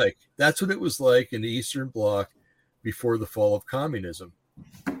was like. That's what it was like in the Eastern Bloc before the fall of communism.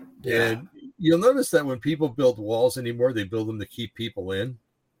 Yeah. And you'll notice that when people build walls anymore, they build them to keep people in,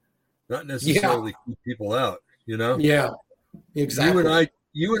 not necessarily keep people out, you know? Yeah, exactly.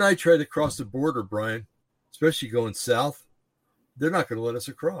 You and I tried to cross the border, Brian. especially going south, they're not going to let us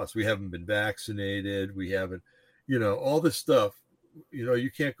across. We haven't been vaccinated. We haven't, all this stuff.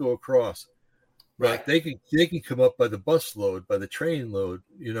 You can't go across. Right. They can come up by the bus load, by the train load,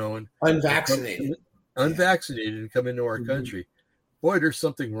 and unvaccinated and come into our country. Boy, there's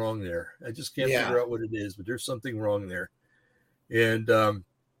something wrong there. I just can't figure out what it is, but there's something wrong there. And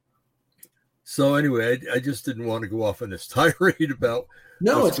so anyway, I just didn't want to go off on this tirade about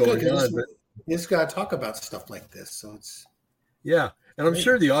what's going on. But you just got to talk about stuff like this. So it's and I'm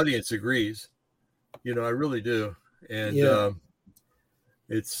sure the audience agrees. I really do. And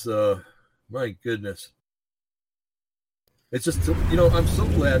it's my goodness. It's just I'm so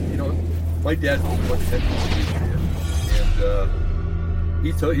glad. My dad was one Patriot, and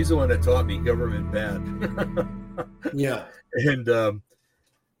he's the one that taught me government bad. And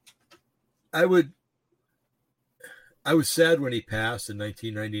I was sad when he passed in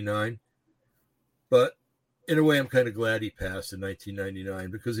 1999, but in a way, I'm kind of glad he passed in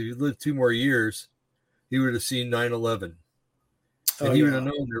 1999 because if he lived 2 more years, he would have seen 9/11, and he would have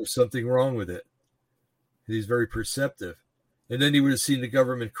known there was something wrong with it. He's very perceptive, and then he would have seen the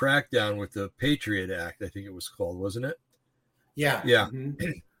government crackdown with the Patriot Act, I think it was called, wasn't it? Yeah.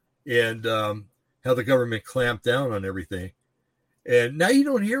 Mm-hmm. And how the government clamped down on everything. And now you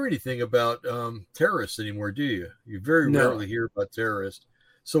don't hear anything about terrorists anymore, do you? You very rarely hear about terrorists.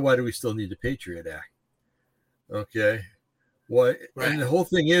 So why do we still need the Patriot Act? Okay. Why? Right. And the whole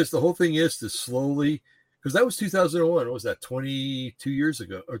thing is to slowly, because that was 2001. What was that? 22 years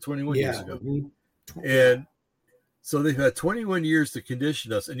ago or 21 years ago. Mm-hmm. And so they've had 21 years to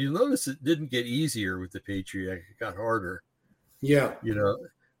condition us. And you'll notice it didn't get easier with the Patriot Act. It got harder. Yeah.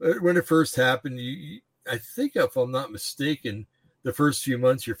 When it first happened, I think if I'm not mistaken, the first few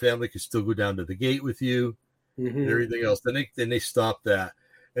months your family could still go down to the gate with you and everything else. Then they stopped that.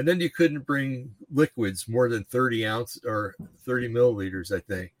 And then you couldn't bring liquids more than 30 ounce or 30 milliliters, I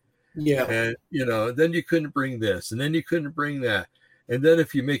think. Yeah. And, then you couldn't bring this and then you couldn't bring that. And then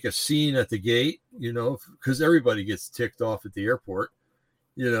if you make a scene at the gate, because everybody gets ticked off at the airport,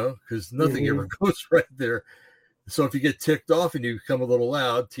 because nothing ever goes right there. So if you get ticked off and you become a little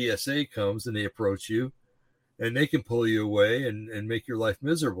loud, TSA comes and they approach you and they can pull you away and make your life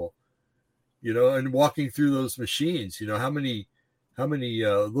miserable, and walking through those machines, how many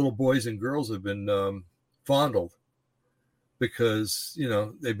little boys and girls have been fondled because,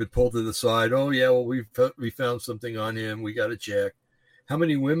 they've been pulled to the side. Oh yeah, well, we found something on him. We got to check. How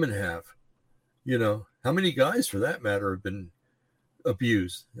many women have, how many guys for that matter have been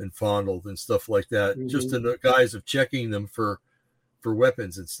abused and fondled and stuff like that, just in the guise of checking them for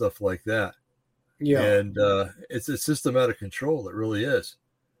weapons and stuff like that. Yeah. And it's a system out of control. It really is.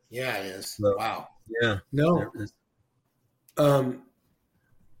 Yeah, it is. So, wow. Yeah. No.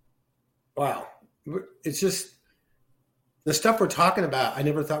 Wow. It's just the stuff we're talking about. I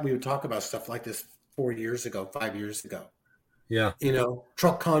never thought we would talk about stuff like this 4 years ago, 5 years ago. Yeah.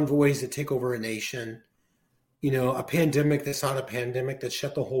 Truck convoys that take over a nation, a pandemic that's not a pandemic that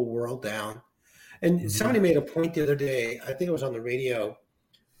shut the whole world down. And somebody made a point the other day, I think it was on the radio.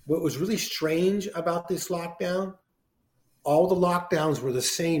 What was really strange about this lockdown, all the lockdowns were the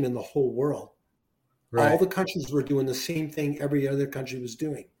same in the whole world. Right. All the countries were doing the same thing every other country was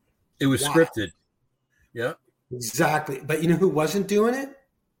doing. It was scripted. Yeah. Exactly. But who wasn't doing it?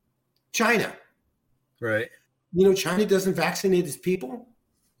 China. Right. China doesn't vaccinate its people.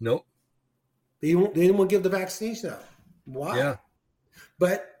 Nope. They didn't want to give the vaccination out. Why? Yeah.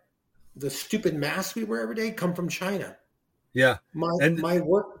 But the stupid masks we wear every day come from China. Yeah. My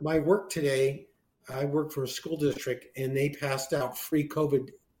work today, I work for a school district and they passed out free COVID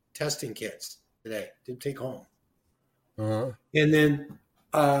testing kits today to take home. Uh-huh. And then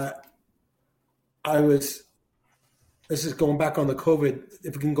this is going back on the COVID.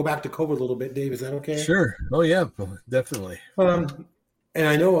 If we can go back to COVID a little bit, Dave, is that okay? Sure. Oh yeah, definitely. And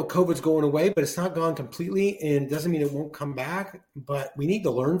I know COVID's going away, but it's not gone completely, and it doesn't mean it won't come back. But we need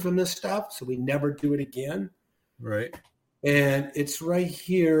to learn from this stuff so we never do it again. Right. And it's right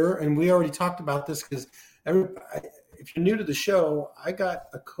here, and we already talked about this because if you're new to the show, I got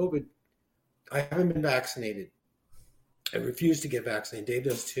a COVID. I haven't been vaccinated. I refuse to get vaccinated. Dave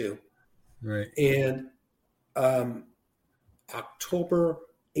does too. Right. And October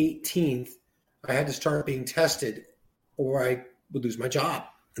 18th, I had to start being tested or I would lose my job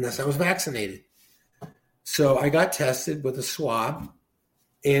unless I was vaccinated. So I got tested with a swab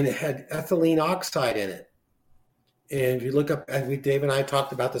and it had ethylene oxide in it. And if you look up, Dave and I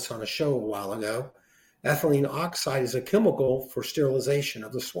talked about this on a show a while ago, ethylene oxide is a chemical for sterilization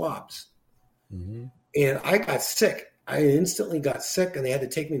of the swabs. Mm-hmm. And I got sick. I instantly got sick and they had to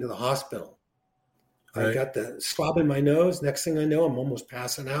take me to the hospital. I Right. got the swab in my nose. Next thing I know, I'm almost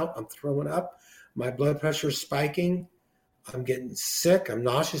passing out. I'm throwing up. My blood pressure is spiking. I'm getting sick. I'm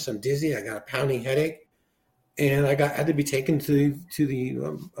nauseous. I'm dizzy. I got a pounding headache, and had to be taken to the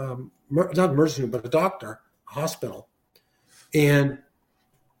not emergency room, but a doctor, a hospital. And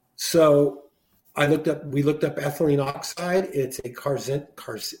so we looked up ethylene oxide. It's a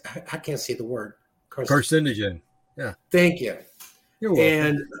I can't say the word. Carcinogen. Yeah. Thank you. You're welcome.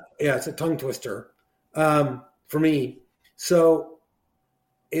 And yeah, it's a tongue twister for me. So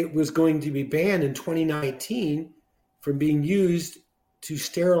it was going to be banned in 2019 from being used to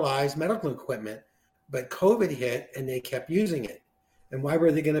sterilize medical equipment, but COVID hit and they kept using it. And why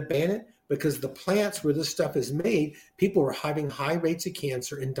were they going to ban it? Because the plants where this stuff is made, people were having high rates of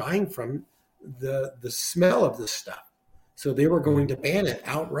cancer and dying from the smell of this stuff. So they were going to ban it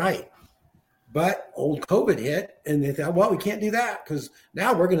outright. But old COVID hit, and they thought, well, we can't do that because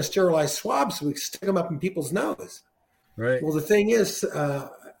now we're going to sterilize swabs so we stick them up in people's nose. Right. Well, the thing is,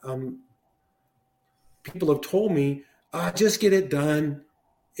 people have told me, just get it done.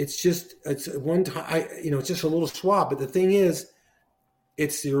 It's one time, it's just a little swab. But the thing is,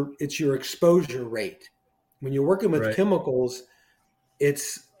 it's your exposure rate. When you're working with chemicals,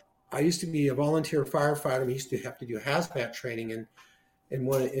 I used to be a volunteer firefighter. We used to have to do hazmat training, and in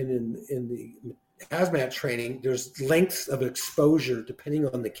the hazmat training, there's lengths of exposure depending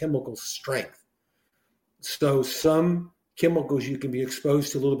on the chemical strength. So some chemicals you can be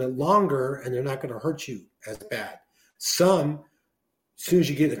exposed to a little bit longer and they're not going to hurt you as bad. Some, as soon as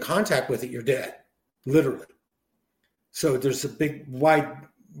you get in contact with it, you're dead, literally. So there's a big, wide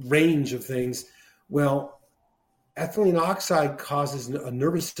range of things. Well, ethylene oxide causes a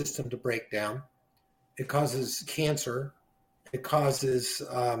nervous system to break down. It causes cancer. It causes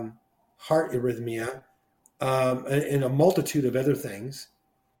heart arrhythmia and a multitude of other things.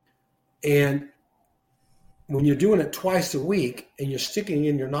 And when you're doing it twice a week and you're sticking it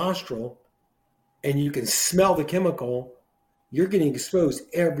in your nostril and you can smell the chemical, you're getting exposed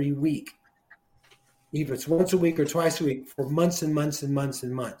every week. Either it's once a week or twice a week for months and months and months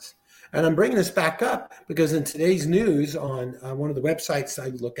and months. And I'm bringing this back up because in today's news on one of the websites I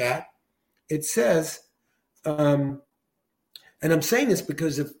look at, it says, and I'm saying this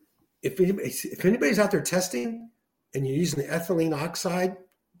because if anybody's out there testing and you're using the ethylene oxide,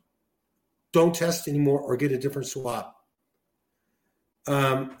 don't test anymore or get a different swab.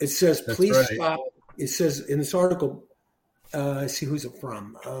 It says, please stop. It says in this article, I see who's it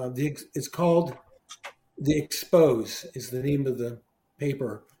from. It's called The Expose is the name of the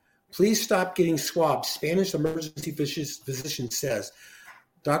paper. Please stop getting swabs. Spanish emergency physician says.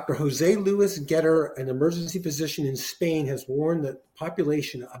 Dr. Jose Luis Guerra, an emergency physician in Spain, has warned the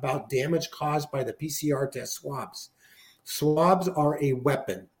population about damage caused by the PCR test swabs. Swabs are a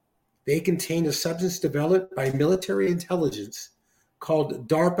weapon. They contain a substance developed by military intelligence called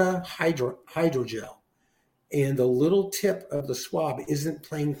DARPA hydrogel. And the little tip of the swab isn't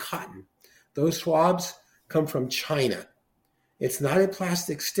plain cotton. Those swabs come from China. It's not a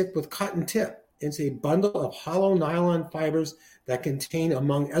plastic stick with cotton tip. It's a bundle of hollow nylon fibers that contain,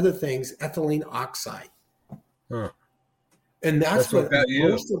 among other things, ethylene oxide. Huh. And that's what got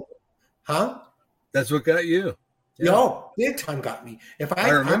you. That's what got you. Yeah. No, big time got me.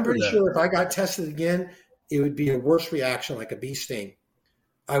 I'm pretty sure if I got tested again, it would be a worse reaction, like a bee sting.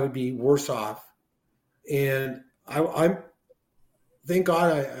 I would be worse off. And I'm thank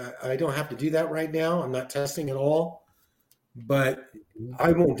God I don't have to do that right now. I'm not testing at all, but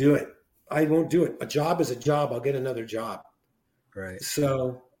I won't do it. I won't do it. A job is a job. I'll get another job. Right.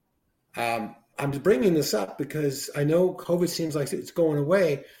 So I'm bringing this up because I know COVID seems like it's going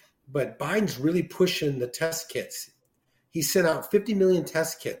away, but Biden's really pushing the test kits. He sent out 50 million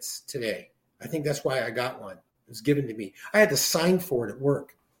test kits today. I think that's why I got one. It was given to me. I had to sign for it at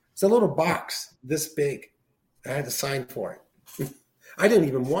work. It's a little box this big. I had to sign for it. I didn't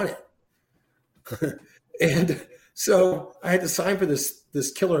even want it. And so I had to sign for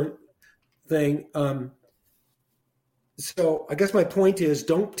this killer thing. So I guess my point is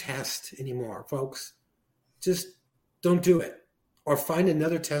don't test anymore, folks. Just don't do it. Or find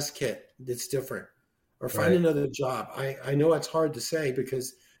another test kit that's different. Or find another job. I know it's hard to say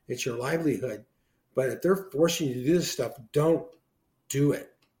because it's your livelihood. But if they're forcing you to do this stuff, don't do it.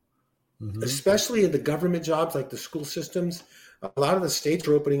 Mm-hmm. Especially in the government jobs like the school systems. A lot of the states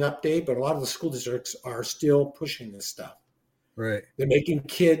are opening up date, but a lot of the school districts are still pushing this stuff. Right. They're making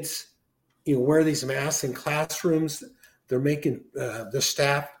kids, wear these masks in classrooms. They're making the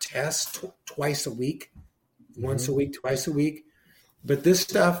staff test twice a week, once a week, twice a week. But this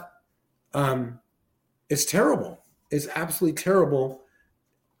stuff, it's terrible. It's absolutely terrible.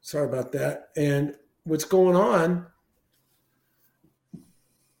 Sorry about that. And what's going on,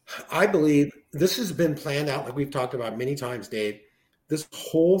 I believe this has been planned out, like we've talked about many times, Dave. This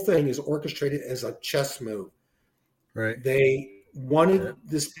whole thing is orchestrated as a chess move. Right. They wanted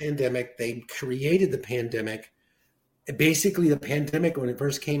this pandemic. They created the pandemic. Basically, the pandemic, when it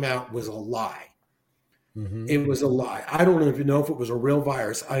first came out, was a lie. Mm-hmm. It was a lie. I don't even know if it was a real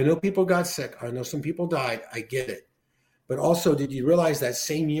virus. I know people got sick. I know some people died. I get it. But also, did you realize that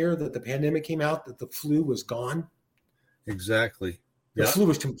same year that the pandemic came out, that the flu was gone? Exactly. The flu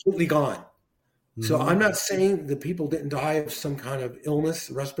was completely gone. Mm-hmm. So I'm not saying that people didn't die of some kind of illness,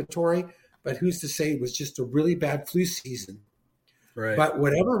 respiratory, but who's to say it was just a really bad flu season? Right. But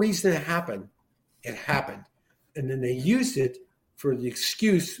whatever reason it happened. And then they used it for the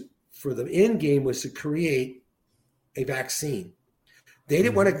excuse for the end game was to create a vaccine. They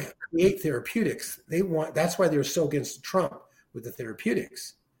didn't want to create therapeutics. That's why they were so against Trump with the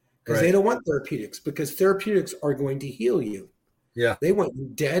therapeutics. Because they don't want therapeutics, because therapeutics are going to heal you. Yeah. They want you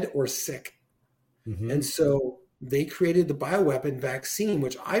dead or sick. Mm-hmm. And so they created the bioweapon vaccine,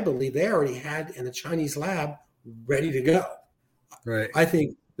 which I believe they already had in the Chinese lab ready to go. Right. I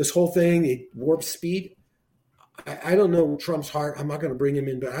think this whole thing, the warp speed, I don't know Trump's heart. I'm not going to bring him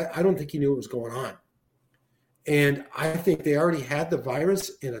in, but I don't think he knew what was going on. And I think they already had the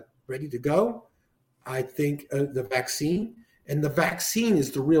virus ready to go. I think the vaccine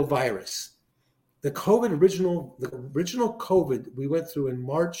is the real virus. The original COVID we went through in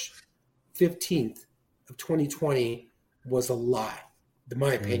March 15th of 2020 was a lie, in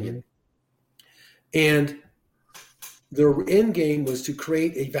my opinion. And their end game was to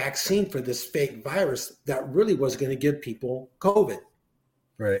create a vaccine for this fake virus that really was going to give people COVID.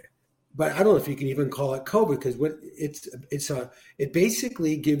 Right. But I don't know if you can even call it COVID, because it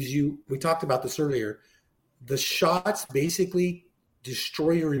basically gives you, we talked about this earlier, the shots basically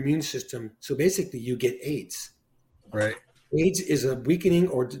destroy your immune system. So basically you get AIDS. Right. AIDS is a weakening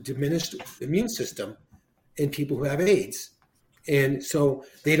or diminished immune system in people who have AIDS. And so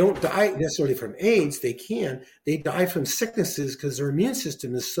they don't die necessarily from AIDS. They die from sicknesses because their immune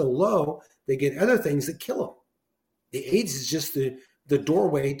system is so low, they get other things that kill them. The AIDS is just the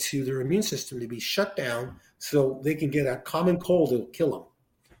doorway to their immune system to be shut down so they can get a common cold that'll kill them.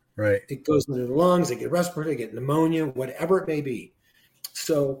 Right. It goes into their lungs, they get respiratory, they get pneumonia, whatever it may be.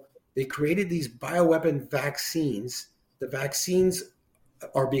 So they created these bioweapon vaccines. The vaccines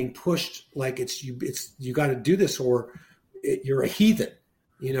are being pushed like you got to do this or you're a heathen.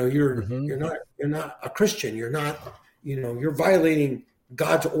 You're not a Christian. You're not, you're violating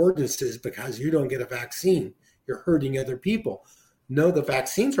God's ordinances because you don't get a vaccine. You're hurting other people. No, the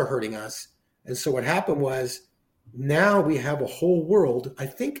vaccines are hurting us. And so what happened was now we have a whole world. I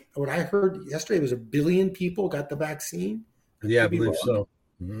think what I heard yesterday was 1 billion people got the vaccine. Yeah, I believe so.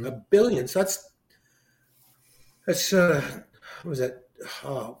 1 billion. So that's what was that?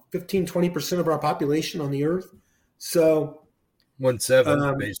 15, 20% of our population on the earth. So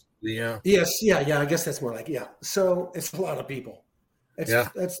 1/7, basically, yeah. Yes, yeah. I guess that's more like, yeah. So it's a lot of people.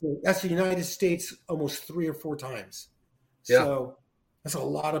 That's the United States almost 3 or 4 times. So that's a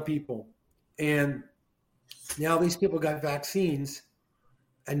lot of people. And now these people got vaccines,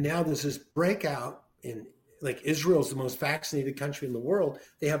 and now there's this breakout in, like, Israel's the most vaccinated country in the world.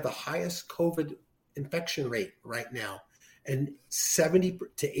 They have the highest COVID infection rate right now. And 70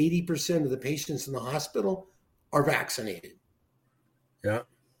 to 80% of the patients in the hospital are vaccinated. Yeah.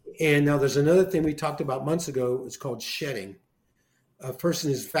 And now there's another thing we talked about months ago. It's called shedding. A person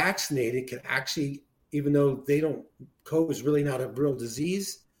who's vaccinated can actually, even though COVID is really not a real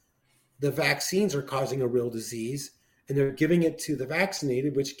disease, the vaccines are causing a real disease, and they're giving it to the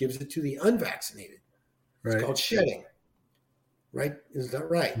vaccinated, which gives it to the unvaccinated. Right. It's called shedding. Right? Is that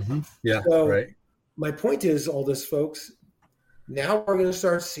right? Mm-hmm. Yeah. So right. My point is, all this, folks, now we're going to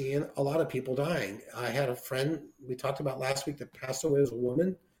start seeing a lot of people dying. I had a friend we talked about last week that passed away as a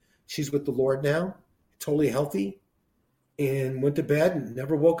woman. She's with the Lord now, totally healthy, and went to bed and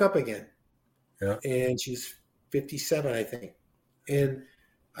never woke up again. Yeah. And she's 57, I think. And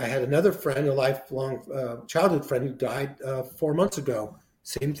I had another friend, a lifelong childhood friend, who died 4 months ago.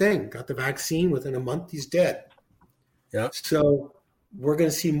 Same thing. Got the vaccine. Within a month, he's dead. Yeah. So we're going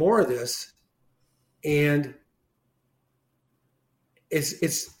to see more of this. And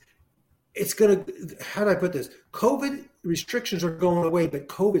it's going to, how do I put this? COVID restrictions are going away, but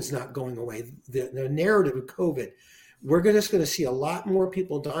COVID's not going away. The narrative of COVID, we're just going to see a lot more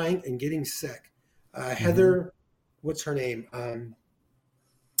people dying and getting sick. Heather, what's her name?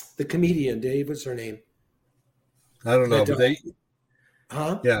 The comedian, Dave, what's her name? I don't know. But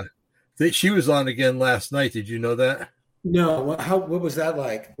huh? Yeah. She was on again last night. Did you know that? No, what was that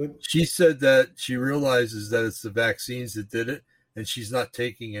like? She said that she realizes that it's the vaccines that did it, and she's not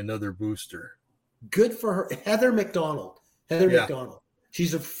taking another booster. Good for her. Heather McDonald. Heather Yeah. McDonald.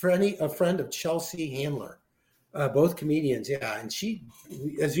 She's a friend of Chelsea Handler, both comedians. Yeah, and she,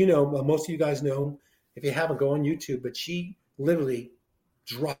 as you know, most of you guys know, if you haven't, go on YouTube. But she literally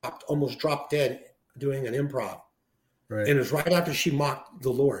almost dropped dead doing an improv, Right. and it was right after she mocked the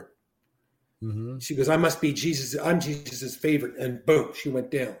Lord. Mm-hmm. She goes, "I must be Jesus. I'm Jesus's favorite," and boom, she went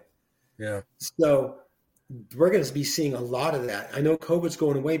down. Yeah. So we're going to be seeing a lot of that. I know COVID's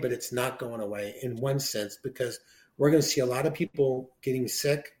going away, but it's not going away in one sense, because we're going to see a lot of people getting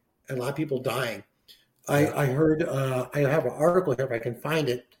sick and a lot of people dying. Yeah. I heard, I have an article here if I can find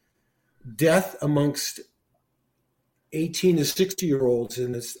it. Death amongst 18 to 60-year-olds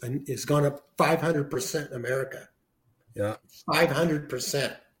is gone up 500% in America. Yeah.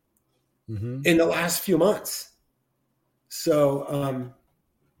 500% Mm-hmm. in the last few months. So,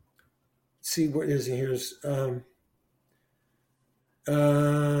 see what is it? Here's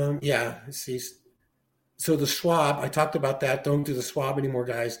yeah, see, so the swab, I talked about that. Don't do the swab anymore,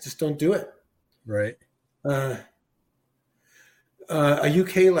 guys. Just don't do it. Right. A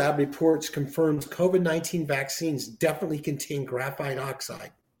UK lab reports confirms COVID-19 vaccines definitely contain graphite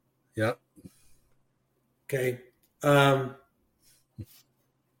oxide. Yeah. Okay.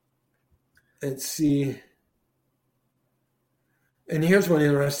 Let's see. And here's one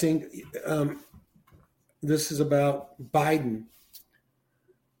interesting. This is about Biden.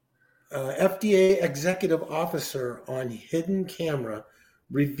 FDA executive officer on hidden camera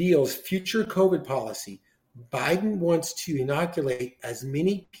reveals future COVID policy. Biden wants to inoculate as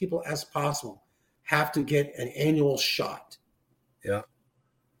many people as possible, have to get an annual shot. Yeah.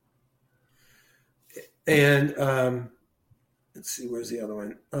 And let's see, where's the other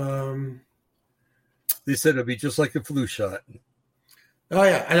one? They said it'd be just like a flu shot. Oh,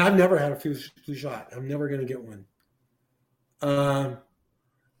 yeah. And I've never had a flu shot. I'm never going to get one. Oh,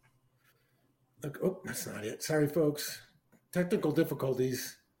 that's not it. Sorry, folks. Technical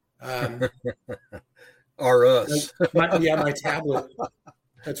difficulties. Or us. My tablet.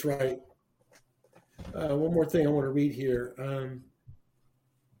 That's right. One more thing I want to read here.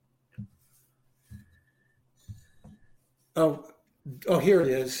 Here it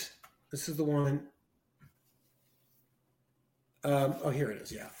is. This is the one. Here it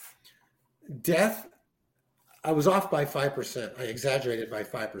is. Yeah. Death. I was off by 5%. I exaggerated by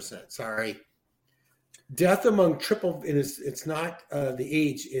 5%. Sorry. Death among triple, and it's not the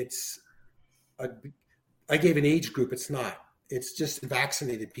age. I gave an age group. It's not. It's just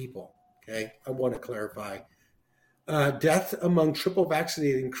vaccinated people. Okay. I want to clarify. Death among triple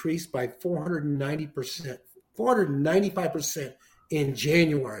vaccinated increased by 490%, 495% in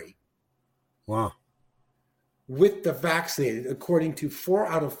January. Wow. With the vaccinated, according to 4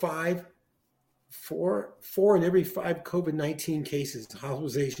 in every 5 COVID-19 cases,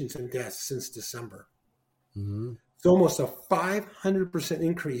 hospitalizations, and deaths since December. Mm-hmm. It's almost a 500%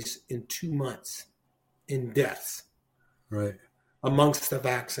 increase in 2 months in deaths. Right. Amongst the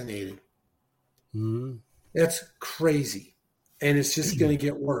vaccinated. Mm-hmm. That's crazy. And it's just going to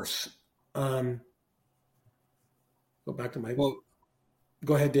get worse. Go back to my... Well,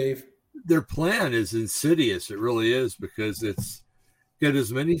 go ahead, Dave. Their plan is insidious. It really is, because it's get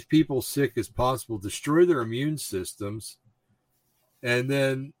as many people sick as possible, destroy their immune systems, and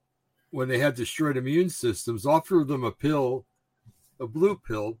then when they have destroyed immune systems, offer them a pill, a blue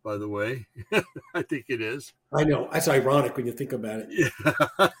pill, by the way. I think it is. I know. That's ironic when you think about it.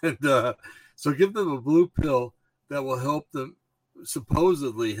 Yeah. And so give them a blue pill that will help them,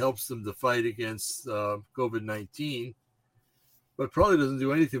 supposedly helps them to fight against COVID-19, but probably doesn't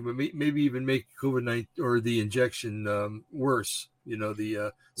do anything, but maybe even make COVID-19 or the injection worse,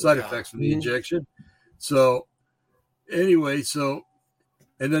 the side effects from the injection. So anyway,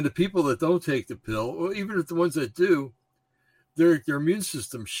 and then the people that don't take the pill, or even if the ones that do, their immune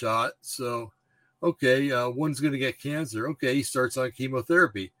system shot. So, okay, one's going to get cancer. Okay, he starts on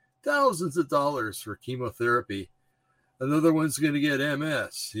chemotherapy. Thousands of dollars for chemotherapy. Another one's going to get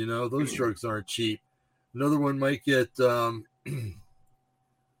MS. Those drugs aren't cheap. Another one might get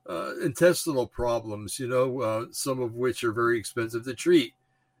intestinal problems, some of which are very expensive to treat.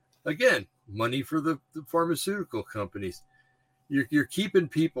 Again, money for the pharmaceutical companies. You're keeping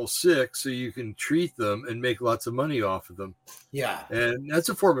people sick so you can treat them and make lots of money off of them. Yeah. And that's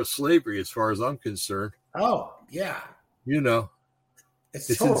a form of slavery as far as I'm concerned. Oh, yeah.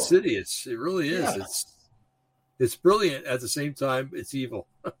 It's insidious. It really is. Yeah. It's brilliant. At the same time, it's evil.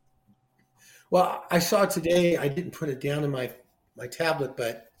 Well, I saw today, I didn't put it down in my tablet,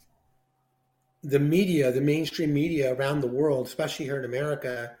 but the media, the mainstream media around the world, especially here in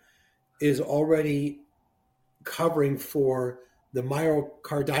America, is already covering for the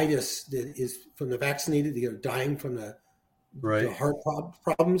myocarditis that is from the vaccinated, they're dying from the heart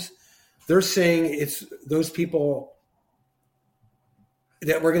problems. They're saying it's those people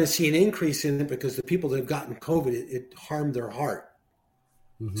that we're going to see an increase in it because the people that have gotten COVID, it harmed their heart.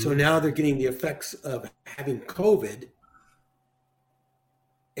 Mm-hmm. So now they're getting the effects of having COVID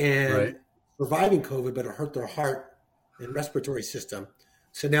and surviving COVID, but it hurt their heart and respiratory system.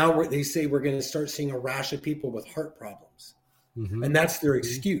 So now they say we're going to start seeing a rash of people with heart problems. Mm-hmm. And that's their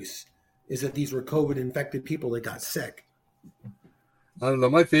excuse, is that these were COVID infected people that got sick. I don't know.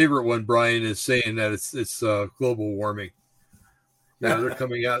 My favorite one, Brian, is saying that it's global warming. Yeah, they're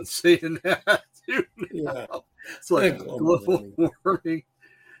coming out and saying that too now. Yeah. It's like global warming.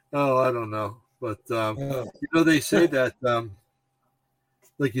 Oh, I don't know. But, they say that,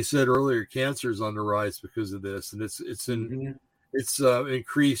 like you said earlier, cancer is on the rise because of this. And it's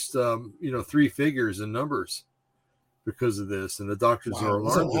increased, 3 figures in numbers because of this. And the doctors are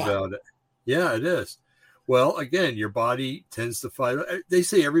alarmed about it. Yeah, it is. Well, again, your body tends to fight. They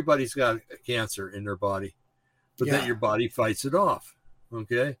say everybody's got cancer in their body, but then your body fights it off.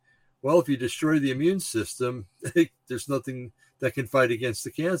 Okay. Well, if you destroy the immune system, there's nothing that can fight against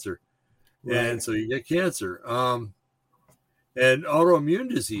the cancer. Right. And so you get cancer. And autoimmune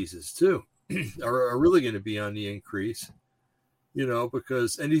diseases too are really going to be on the increase,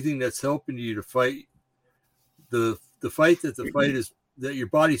 because anything that's helping you to fight the fight that your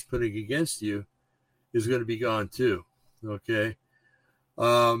body's putting against you is going to be gone too. Okay.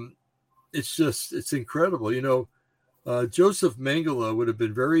 It's incredible. Joseph Mengele would have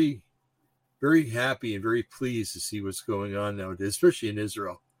been very, very happy and very pleased to see what's going on nowadays, especially in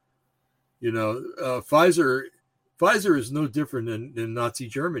Israel. Pfizer is no different than Nazi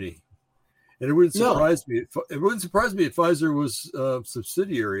Germany. And it wouldn't surprise me. It wouldn't surprise me if Pfizer was a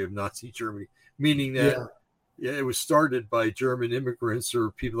subsidiary of Nazi Germany, meaning that it was started by German immigrants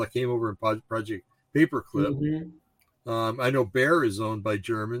or people that came over in Project Paperclip. Mm-hmm. I know Bayer is owned by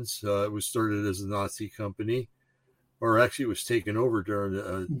Germans. It was started as a Nazi company, or actually it was taken over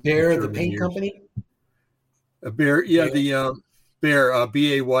during Bayer, the paint company. Bayer, the Bayer,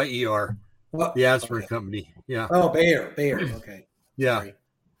 Bayer, the aspirin company. Yeah. Oh, Bayer. Okay. Yeah.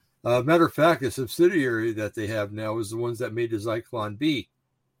 Matter of fact, a subsidiary that they have now is the ones that made the Zyklon B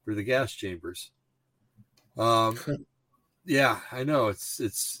for the gas chambers. Yeah, I know.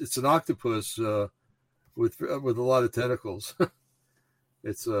 It's an octopus with a lot of tentacles.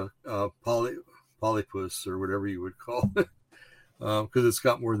 It's a polypus or whatever you would call it, because it's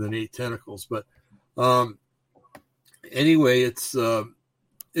got more than 8 tentacles. But anyway, it's a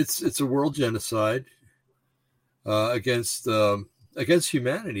world genocide against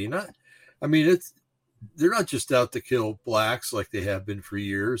humanity. They're not just out to kill blacks like they have been for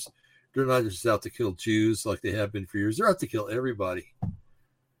years. They're not just out to kill Jews like they have been for years. They're out to kill everybody.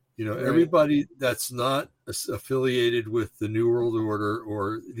 Everybody that's not affiliated with the New World Order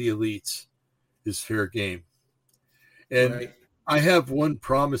or the elites is fair game. And I have one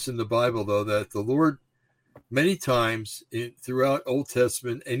promise in the Bible, though, that the Lord many times throughout Old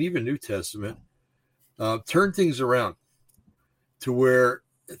Testament and even New Testament turned things around to where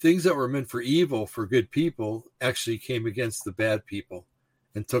things that were meant for evil for good people actually came against the bad people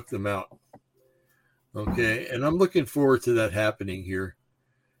and took them out. Okay. And I'm looking forward to that happening here,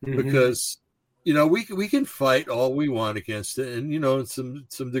 because, we can fight all we want against it. And, in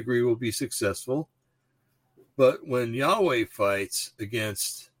some degree we'll be successful. But when Yahweh fights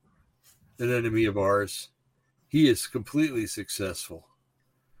against an enemy of ours, he is completely successful.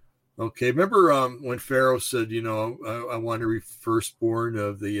 Okay. Remember when Pharaoh said, I want every firstborn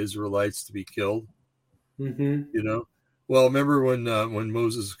of the Israelites to be killed? Mm-hmm. Well, remember when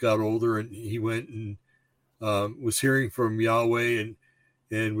Moses got older and he went and was hearing from Yahweh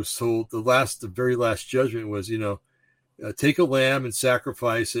and was told the very last judgment was, take a lamb and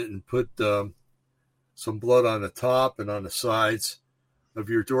sacrifice it and put some blood on the top and on the sides of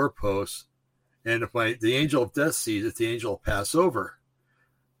your doorposts. And if the angel of death sees it, the angel will pass over.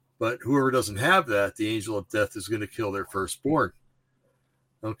 But whoever doesn't have that, the angel of death is going to kill their firstborn.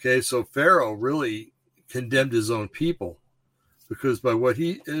 Okay, so Pharaoh really condemned his own people, because by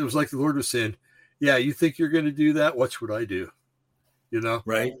it was like the Lord was saying, yeah, you think you're going to do that? Watch what I do,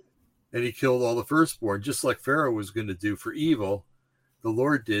 Right. And he killed all the firstborn, just like Pharaoh was going to do for evil. The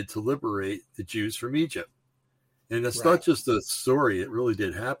Lord did to liberate the Jews from Egypt. And that's not just a story. It really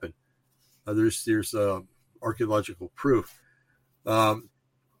did happen. There's archaeological proof.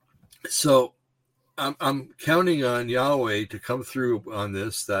 So I'm counting on Yahweh to come through on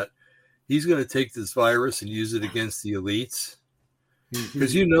this, that he's going to take this virus and use it against the elites.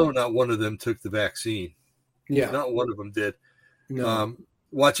 Because not one of them took the vaccine. Yeah. Not one of them did. No.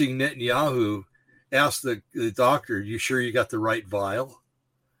 Watching Netanyahu ask the doctor, "You sure you got the right vial?"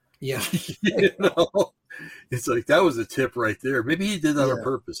 Yeah. It's like that was a tip right there. Maybe he did that on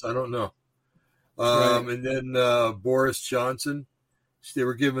purpose. I don't know. Right. And then Boris Johnson, they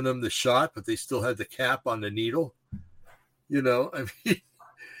were giving him the shot, but they still had the cap on the needle. I mean,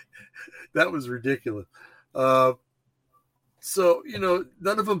 that was ridiculous. So,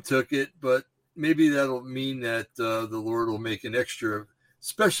 none of them took it, but maybe that'll mean that the Lord will make an extra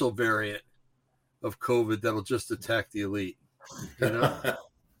special variant of COVID that'll just attack the elite. Yeah.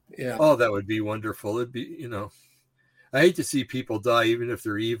 Oh, that would be wonderful. It'd be, I hate to see people die, even if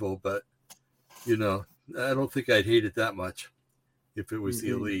they're evil, but, I don't think I'd hate it that much if it was the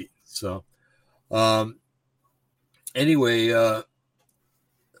elite. So, anyway, where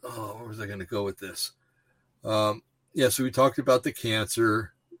was I going to go with this? So we talked about the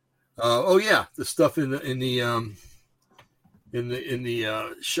cancer. The stuff in the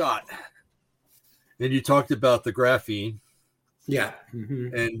shot, and you talked about the graphene. Yeah.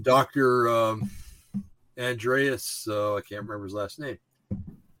 And Dr. Andreas, I can't remember his last name.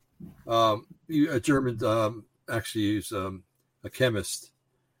 A German, actually, he's a chemist,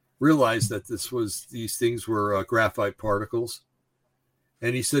 realized that these things were graphite particles.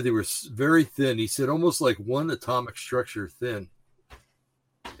 And he said they were very thin. He said almost like one atomic structure thin.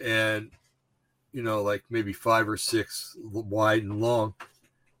 And, like maybe 5 or 6 wide and long,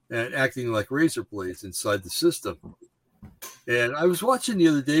 and acting like razor blades inside the system. And I was watching the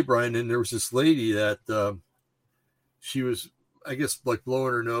other day, Brian, and there was this lady that she was, I guess, like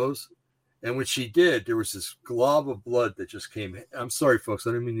blowing her nose. And when she did, there was this glob of blood that just came. I'm sorry, folks.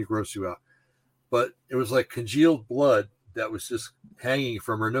 I didn't mean to gross you out. But it was like congealed blood that was just hanging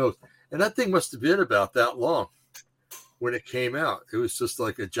from her nose. And that thing must have been about that long when it came out. It was just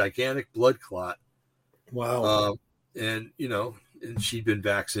like a gigantic blood clot. Wow. And she'd been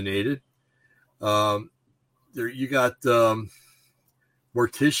vaccinated. There you got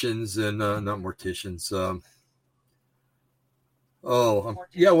morticians and not morticians.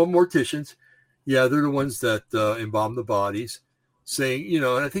 Morticians. Yeah, they're the ones that embalm the bodies, saying, and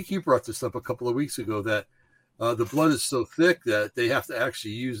I think you brought this up a couple of weeks ago, that the blood is so thick that they have to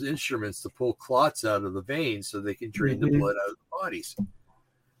actually use instruments to pull clots out of the veins so they can drain the blood out of the bodies.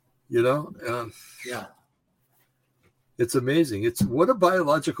 Yeah. It's amazing. It's what a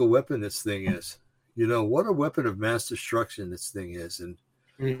biological weapon this thing is. What a weapon of mass destruction this thing is. And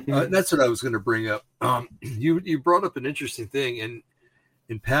that's what I was going to bring up. You brought up an interesting thing, and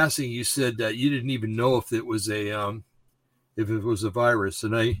in passing, you said that you didn't even know if it was a virus.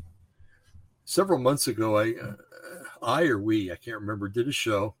 And several months ago, I can't remember, did a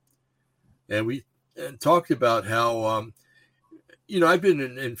show, and we talked about how I've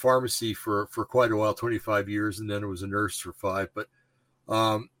been in pharmacy for quite a while, 25 years, and then I was a nurse for 5. But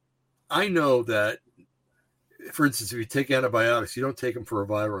I know that, for instance, if you take antibiotics, you don't take them for a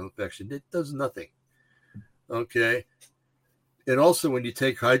viral infection. It does nothing. Okay. And also when you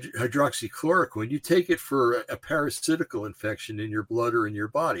take hydroxychloroquine, you take it for a parasitical infection in your blood or in your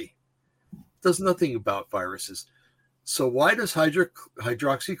body. It does nothing about viruses. So why does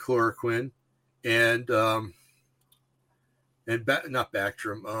hydroxychloroquine and not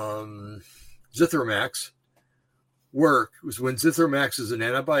Bactrim, Zithromax work? Was when Zithromax is an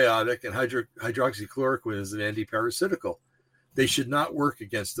antibiotic and hydroxychloroquine is an antiparasitical. They should not work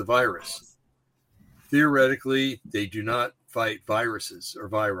against the virus. Theoretically, they do not fight viruses or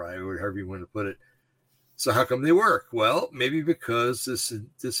viri, or however you want to put it. So how come they work? Well, maybe because this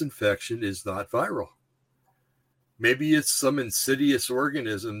infection is not viral. Maybe it's some insidious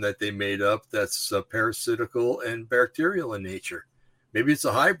organism that they made up that's parasitical and bacterial in nature. Maybe it's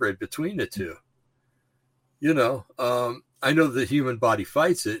a hybrid between the two. I know the human body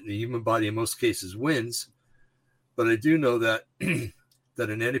fights it, and the human body in most cases wins. But I do know that that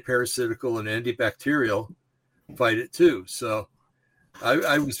an antiparasitical and antibacterial fight it too. So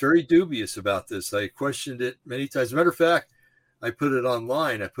I was very dubious about this. I questioned it many times. As a matter of fact, I put it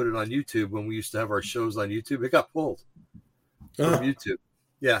online. I put it on YouTube when we used to have our shows on YouTube. It got pulled from YouTube.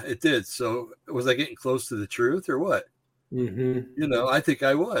 Yeah, it did. So was I getting close to the truth or what? I think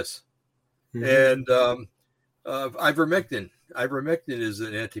I was. And ivermectin. Ivermectin is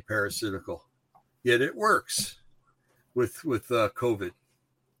an antiparasitical, yet it works with COVID.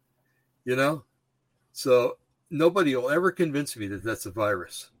 So nobody will ever convince me that that's a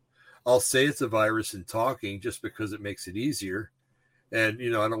virus. I'll say it's a virus in talking just because it makes it easier. And,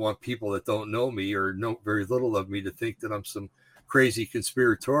 I don't want people that don't know me or know very little of me to think that I'm some crazy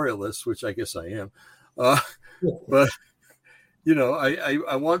conspiratorialist, which I guess I am. But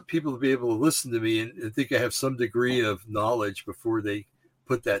I want people to be able to listen to me and think I have some degree of knowledge before they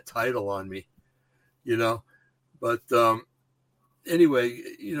put that title on me, But anyway,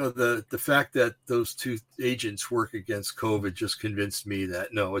 the fact that those two agents work against COVID just convinced me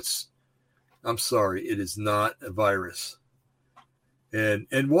that no, I'm sorry, it is not a virus.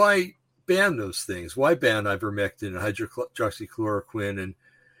 And why ban those things? Why ban ivermectin and hydroxychloroquine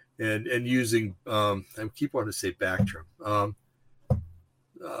and using I keep wanting to say Bactrim,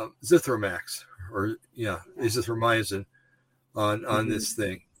 Zithromax or azithromycin on this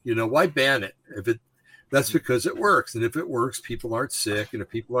thing? Why ban it? That's because it works, and if it works, people aren't sick, and if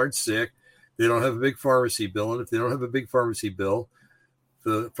people aren't sick, they don't have a big pharmacy bill, and if they don't have a big pharmacy bill,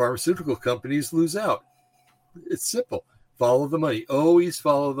 the pharmaceutical companies lose out. It's simple. Follow the money. Always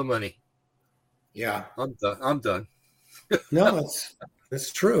follow the money. Yeah, I'm done. No,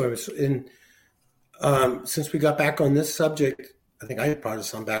 that's true. Since we got back on this subject, I think I brought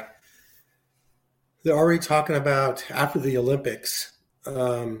us on back. They're already talking about after the Olympics.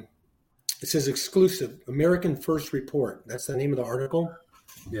 It says exclusive American First Report. That's the name of the article.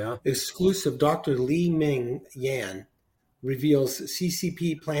 Yeah. Exclusive. Dr. Li Ming Yan reveals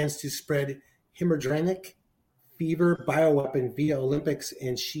CCP plans to spread hemorrhagic fever bioweapon via Olympics,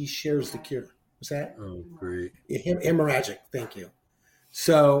 and she shares the cure. Was that? Oh, great. Hemorrhagic. Thank you.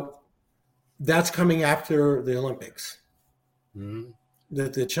 So that's coming after the Olympics. Mm-hmm.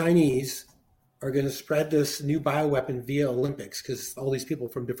 The Chinese are going to spread this new bioweapon via Olympics because all these people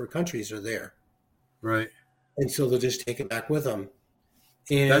from different countries are there. Right. And so they'll just take it back with them.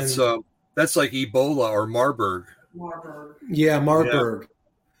 And that's like Ebola or Marburg. Yeah, Marburg.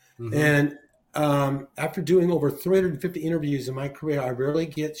 Yeah. Mm-hmm. And after doing over 350 interviews in my career, I rarely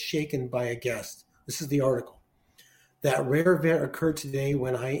get shaken by a guest. This is the article. That rare event occurred today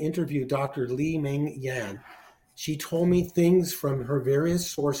when I interviewed Dr. Li Ming Yan. She told me things from her various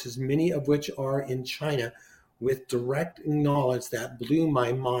sources, many of which are in China, with direct knowledge that blew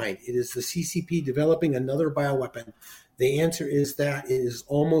my mind. It is the CCP developing another bioweapon. The answer is that it is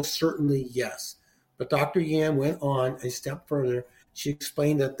almost certainly yes. But Dr. Yan went on a step further. She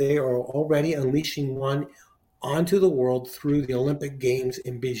explained that they are already unleashing one onto the world through the Olympic Games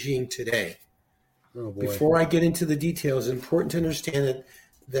in Beijing today. Oh, boy. Before I get into the details, it's important to understand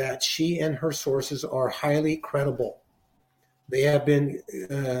that she and her sources are highly credible. They have been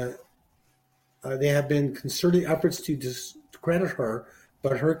concerted efforts to discredit her,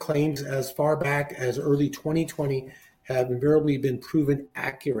 but her claims as far back as early 2020 have invariably been proven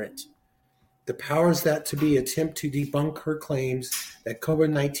accurate. The powers that to be attempt to debunk her claims that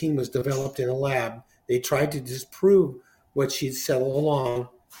COVID-19 was developed in a lab. They tried to disprove what she'd said all along,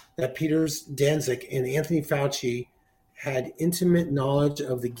 that Peter Daszak and Anthony Fauci had intimate knowledge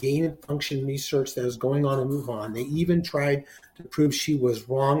of the gain of function research that was going on in Wuhan. They even tried to prove she was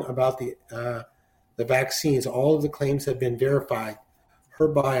wrong about the vaccines. All of the claims have been verified. Her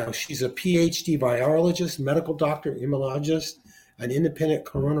bio, she's a PhD virologist, medical doctor, immunologist, an independent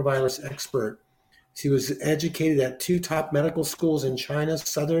coronavirus expert. She was educated at 2 top medical schools in China,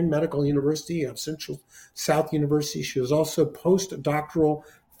 Southern Medical University of Central South University. She was also postdoctoral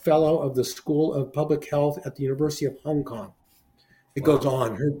fellow of the School of Public Health at the University of Hong Kong. It goes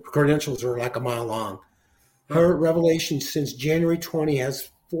on. Her credentials are like a mile long. Her revelation since January 20 has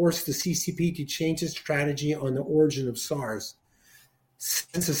forced the CCP to change its strategy on the origin of SARS.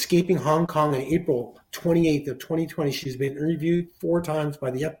 Since escaping Hong Kong on April 28th of 2020, she's been interviewed 4 times by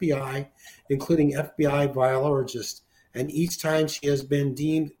the FBI, including FBI virologist, and each time she has been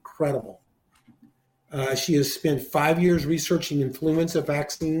deemed credible. She has spent 5 years researching influenza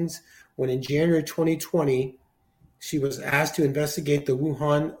vaccines when in January 2020, she was asked to investigate the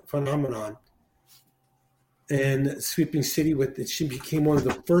Wuhan phenomenon and sweeping city with it. She became one of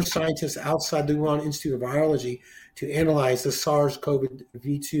the first scientists outside the Wuhan Institute of Virology to analyze the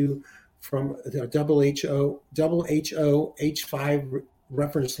SARS-CoV-2 from the WHO H5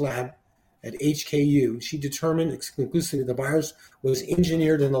 reference lab at HKU. She determined conclusively the virus was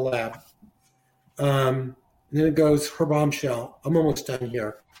engineered in the lab. And then it goes, her bombshell. I'm almost done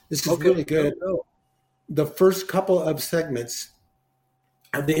here. This is really good. The first couple of segments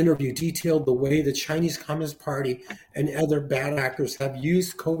of the interview detailed the way the Chinese Communist Party and other bad actors have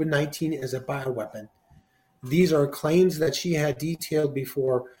used COVID-19 as a bioweapon. These are claims that she had detailed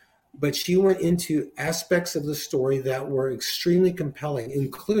before, but she went into aspects of the story that were extremely compelling,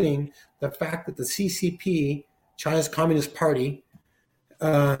 including the fact that the CCP, China's Communist Party,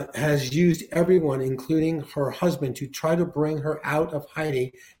 has used everyone, including her husband, to try to bring her out of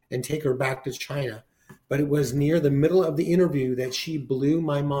hiding and take her back to China. but it was near the middle of the interview that she blew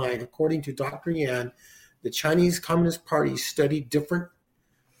my mind. According to Dr. Yan, the Chinese Communist Party studied different.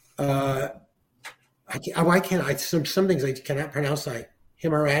 Some things I cannot pronounce, like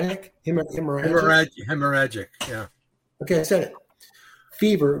hemorrhagic. Hemorrhagic. Yeah. Okay, I said it.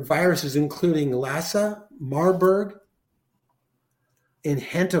 Fever viruses including Lassa, Marburg, and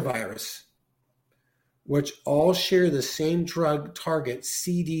hantavirus, which all share the same drug target,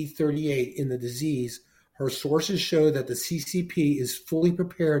 CD38, in the disease. Her sources show that the CCP is fully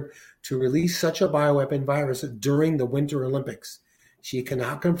prepared to release such a bioweapon virus during the Winter Olympics. She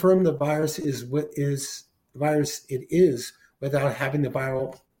cannot confirm the virus it is without having the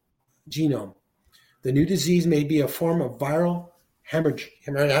viral genome. The new disease may be a form of viral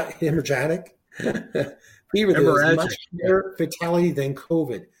hemorrhagic fever that is much higher fatality than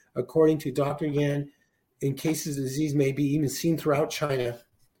COVID. According to Dr. Yan, in cases the disease may be even seen throughout China.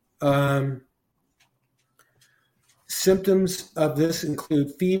 Symptoms of this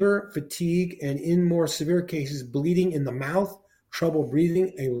include fever, fatigue, and in more severe cases, bleeding in the mouth, trouble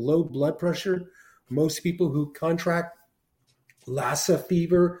breathing, and low blood pressure. Most people who contract Lassa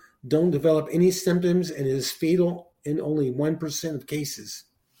fever don't develop any symptoms and it is fatal in only 1% of cases.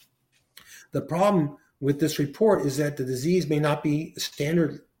 The problem with this report is that the disease may not be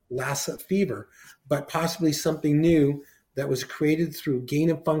standard Lassa fever, but possibly something new that was created through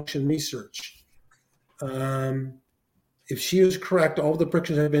gain-of-function research. If she is correct, all the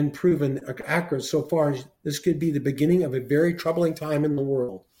predictions have been proven accurate so far. This could be the beginning of a very troubling time in the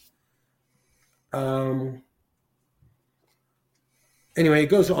world. Anyway, it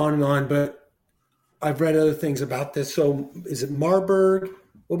goes on, but I've read other things about this. So is it Marburg?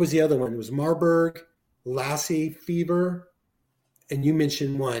 What was the other one? It was Marburg, Lassie fever, and you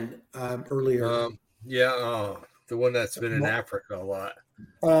mentioned one earlier. The one that's been in Africa a lot.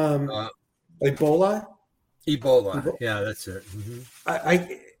 Ebola? Ebola. Yeah, that's it.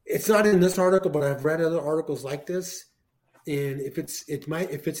 Mm-hmm. It's not in this article, but I've read other articles like this. And if it's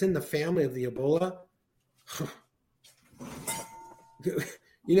in the family of the Ebola,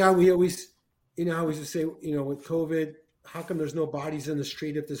 you know how we always say, with COVID, how come there's no bodies in the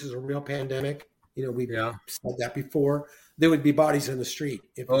street if this is a real pandemic? We've said that before. There would be bodies in the street.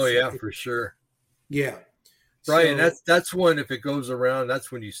 For sure. Yeah. Brian, that's when, if it goes around,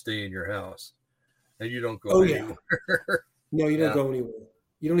 that's when you stay in your house and you don't go anywhere. No, you don't go anywhere.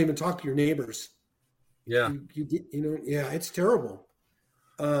 You don't even talk to your neighbors. Yeah. It's terrible.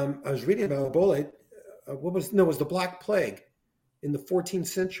 I was reading about Ebola. It was the Black Plague in the 14th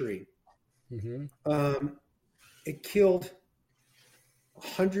century. Mm-hmm. It killed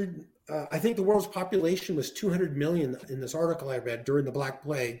 100. I think the world's population was 200 million in this article I read during the Black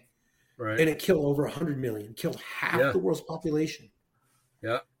Plague. Right. And it killed over 100 million, killed half the world's population.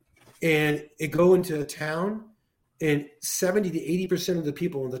 Yeah. And it go into a town, and 70 to 80% of the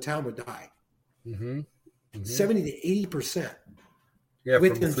people in the town would die. Mm-hmm. Mm-hmm. 70 to 80%. Yeah,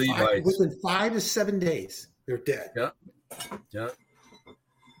 within 5 to 7 days, they're dead. Yeah. Yeah.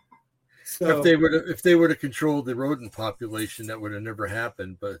 So, if they were to control the rodent population, that would have never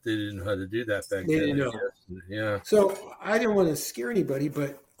happened. But they didn't know how to do that back then. They didn't know. Yeah. So I didn't want to scare anybody,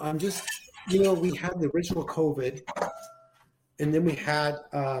 but I'm just, we had the original COVID, and then we had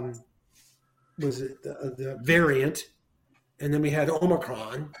the variant, and then we had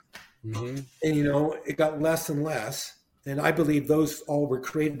Omicron, and it got less and less. And I believe those all were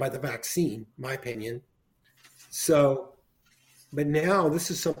created by the vaccine, my opinion. So. But now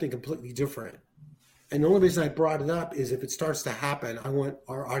this is something completely different. And the only reason I brought it up is if it starts to happen, I want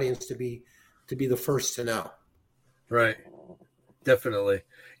our audience to be the first to know. Right. Definitely.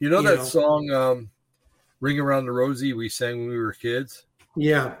 That song, Ring Around the Rosie, we sang when we were kids?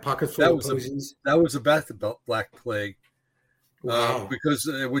 Yeah, Pockets Full of Posies. That was about the Black Plague. Wow.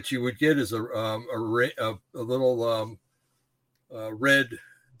 Because what you would get is a little red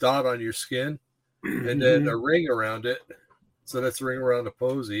dot on your skin and then a ring around it. So that's a ring around a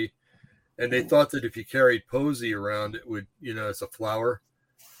posy. And they thought that if you carried posy around, it would, as a flower,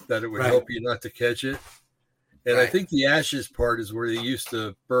 that it would help you not to catch it. And I think the ashes part is where they used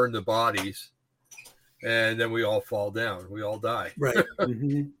to burn the bodies. And then we all fall down. We all die. Right.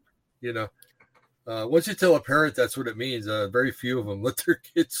 Mm-hmm. Once you tell a parent that's what it means, very few of them let their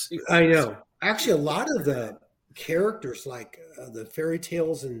kids sing. I know. Actually, a lot of the characters, like the fairy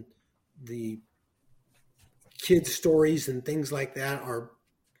tales and the kids' stories and things like that, are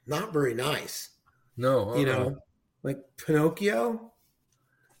not very nice. No. Like Pinocchio,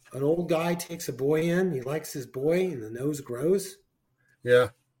 an old guy takes a boy in, he likes his boy, and the nose grows. Yeah.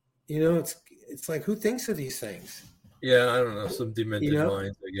 It's like, who thinks of these things? Yeah, I don't know. Some demented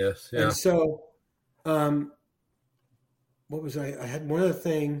minds, I guess. Yeah. And so What was I had one other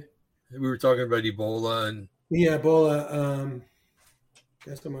thing. We were talking about Ebola and Yeah, Ebola.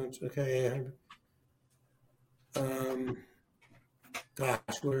 That's the most, okay. Um, gosh,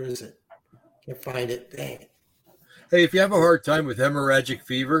 where is it? Can't find it. Dang. hey, if you have a hard time with hemorrhagic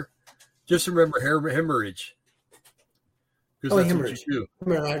fever, just remember hemorrhage because Oh, that's what you hemorrhage. do.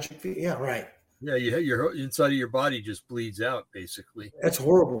 Hemorrhagic. Yeah, right. Yeah, your inside of your body just bleeds out basically. That's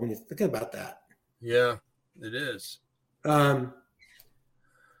horrible when you're thinking about that. Yeah, it is. Um,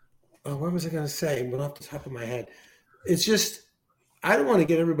 oh, what was I going to say? Went off the top of my head. It's just, I don't want to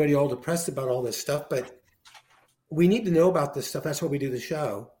get everybody all depressed about all this stuff, but we need to know about this stuff. That's why we do the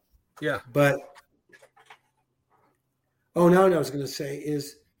show. Yeah. But, oh, now what I was going to say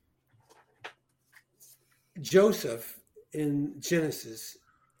is Joseph in Genesis,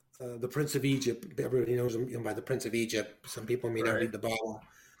 the Prince of Egypt, everybody knows him by the Prince of Egypt. Some people may not read the Bible.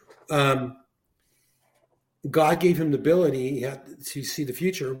 God gave him the ability to see the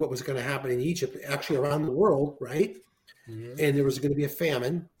future, what was going to happen in Egypt, actually around the world, right? Mm-hmm. And there was going to be a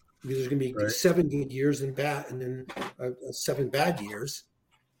famine because there's going to be 7 good years and then 7 bad years.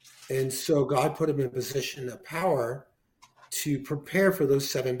 And so God put him in a position of power to prepare for those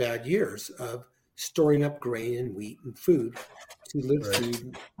 7 bad years of storing up grain and wheat and food to live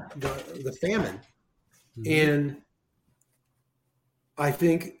through the famine. Mm-hmm. And I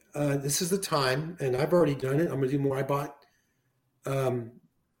think this is the time, and I've already done it. I'm going to do more. I bought, I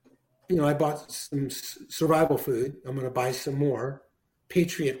bought some survival food. I'm going to buy some more.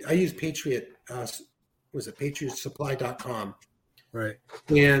 Patriot. I use Patriot. Was it PatriotSupply.com? Right.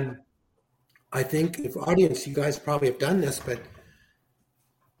 And I think, if audience, you guys probably have done this, but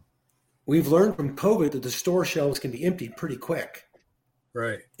we've learned from COVID that the store shelves can be emptied pretty quick.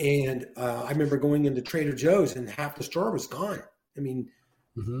 Right. And I remember going into Trader Joe's and half the store was gone. I mean,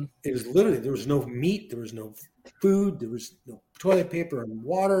 It was literally, there was no meat, there was no food, there was no toilet paper and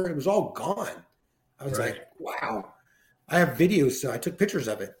water. It was all gone. I was like, wow. I have videos, so I took pictures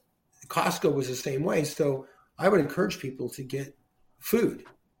of it. Costco was the same way. So I would encourage people to get food,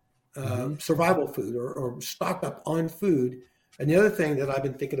 survival food, or stock up on food. And the other thing that I've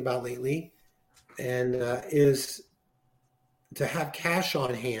been thinking about lately and is to have cash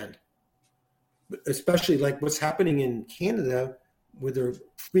on hand, especially like what's happening in Canada where they're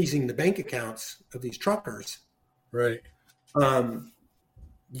freezing the bank accounts of these truckers. Right.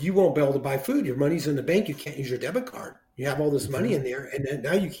 You won't be able to buy food. Your money's in the bank. You can't use your debit card. You have all this money in there, and then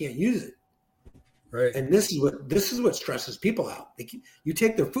now you can't use it. Right. And this is what stresses people out. You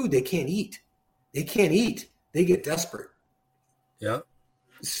take their food, they can't eat. They can't eat. They get desperate. Yeah.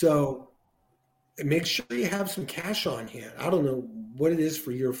 So make sure you have some cash on hand. I don't know what it is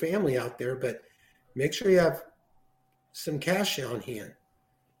for your family out there, but make sure you have some cash on hand.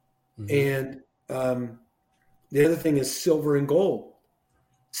 And the other thing is silver and gold.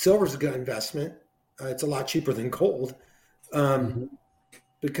 Silver's a good investment. It's a lot cheaper than gold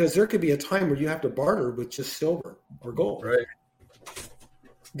because there could be a time where you have to barter with just silver or gold. Right.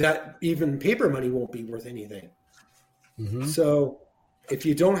 That even paper money won't be worth anything. So if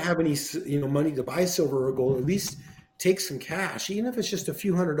you don't have any, money to buy silver or gold, at least take some cash, even if it's just a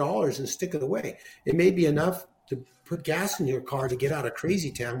few $100s, and stick it away. It may be enough to put gas in your car to get out of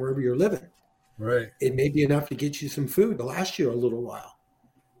crazy town wherever you're living. Right. It may be enough to get you some food to last you a little while,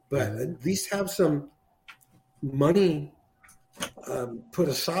 but at least have some money put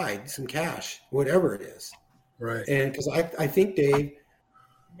aside, some cash, whatever it is. Right. And because I think, Dave,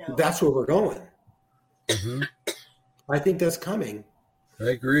 that's where we're going. I think that's coming. I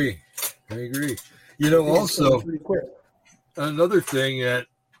agree. Also, another thing that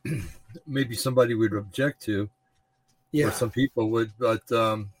maybe somebody would object to, or some people would, but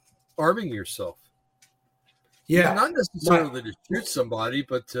arming yourself. Yeah. Not necessarily to shoot somebody,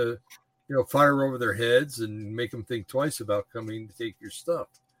 but to, fire over their heads and make them think twice about coming to take your stuff.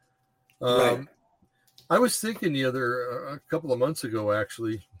 Right. I was thinking a couple of months ago,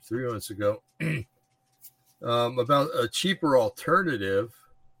 actually, 3 months ago, about a cheaper alternative.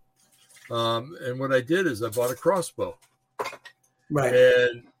 And what I did is I bought a crossbow. Right.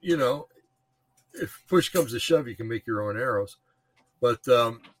 And, if push comes to shove, you can make your own arrows. But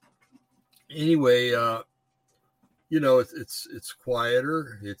anyway, it's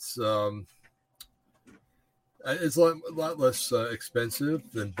quieter. It's a lot less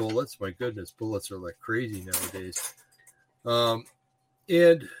expensive than bullets. My goodness, bullets are like crazy nowadays. And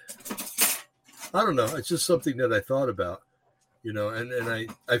I don't know. It's just something that I thought about, and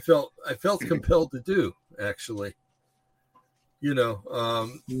I felt compelled to do, actually.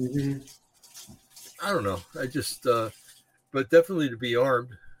 I don't know. I just, but definitely to be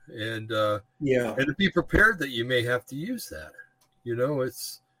armed and Yeah. and to be prepared that you may have to use that.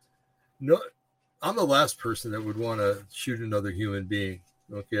 It's no. I'm the last person that would want to shoot another human being.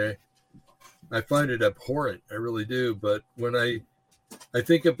 Okay, I find it abhorrent. I really do. But when I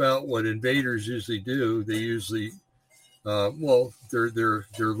think about what invaders usually do, they usually, their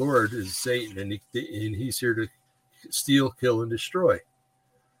Lord is Satan, and he's here to steal, kill, and destroy.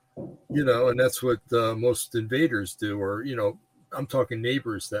 And that's what most invaders do. Or I'm talking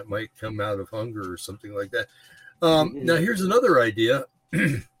neighbors that might come out of hunger or something like that. Now, here's another idea: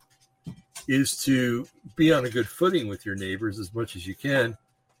 is to be on a good footing with your neighbors as much as you can,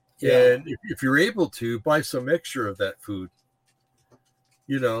 and if you're able to, buy some extra of that food.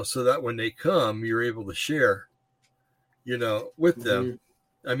 So that when they come, you're able to share, with them.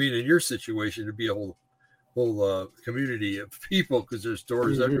 I mean, in your situation, it'd be a whole community of people because there's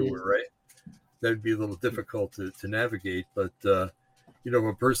doors everywhere, right? That'd be a little difficult to navigate. But, if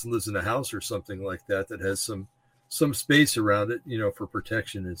a person lives in a house or something like that has some space around it, for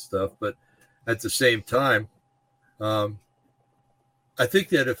protection and stuff. But at the same time, I think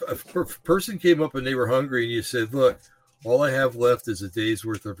that if a person came up and they were hungry and you said, look, all I have left is a day's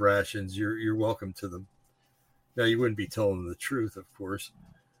worth of rations. You're welcome to them. Now, you wouldn't be telling them the truth, of course,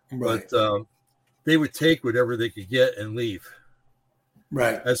 right. But they would take whatever they could get and leave.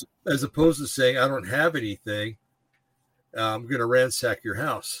 Right. As opposed to saying, I don't have anything. I'm going to ransack your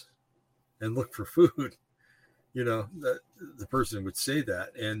house and look for food. That the person would say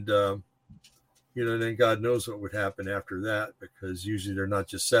that. And, then God knows what would happen after that, because usually they're not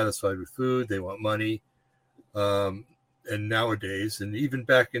just satisfied with food. They want money. And nowadays, and even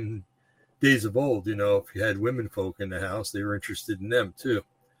back in days of old, if you had women folk in the house, they were interested in them too.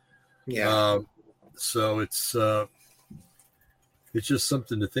 Yeah. So it's just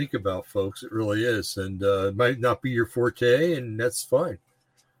something to think about, folks. It really is. And it might not be your forte, and that's fine.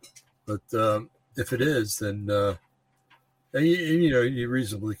 But if it is, then you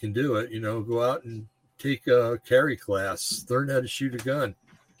reasonably can do it. Go out and take a carry class, learn how to shoot a gun.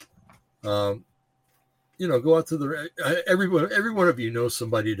 Go out to every one of you knows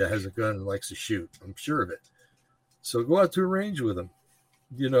somebody that has a gun and likes to shoot. I'm sure of it. So go out to a range with them.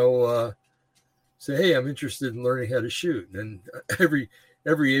 Say, hey, I'm interested in learning how to shoot. And every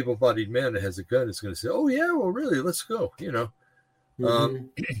able-bodied man that has a gun is going to say, oh yeah, well, really, let's go.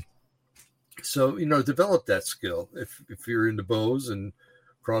 So develop that skill. If you're into bows and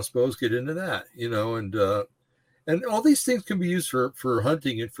crossbows, get into that. And all these things can be used for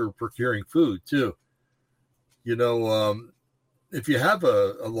hunting and for procuring food too. If you have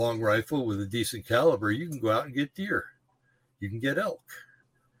a long rifle with a decent caliber, you can go out and get deer. You can get elk.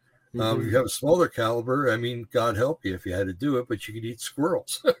 If you have a smaller caliber, I mean, God help you if you had to do it, but you could eat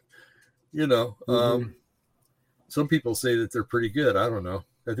squirrels. Some people say that they're pretty good. I don't know.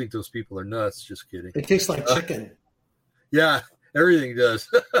 I think those people are nuts. Just kidding. It tastes like chicken. Yeah, everything does.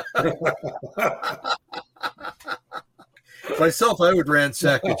 Myself, I would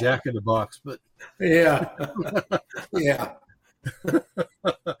ransack a Jack in the Box, but yeah.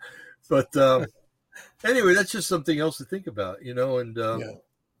 But anyway, that's just something else to think about, and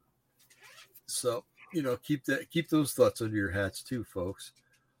so keep those thoughts under your hats too, folks.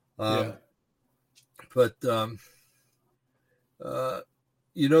 But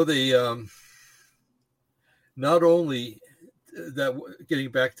they not only that,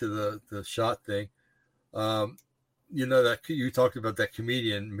 getting back to the shot thing, that you talked about that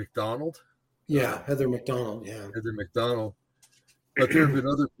comedian McDonald. Yeah, Heather McDonald. Yeah, Heather McDonald. But there have been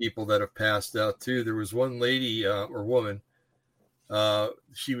other people that have passed out too. There was one lady or woman.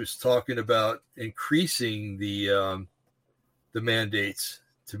 She was talking about increasing the mandates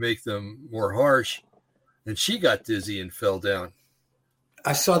to make them more harsh, and she got dizzy and fell down.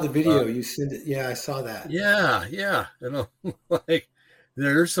 I saw the video. You sent it. Yeah, I saw that. Yeah. And like,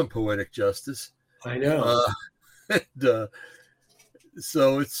 there's some poetic justice. I know. And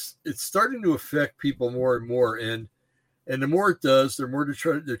so it's starting to affect people more and more, and the more it does, the more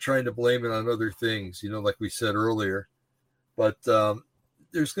they're trying to blame it on other things, like we said earlier. But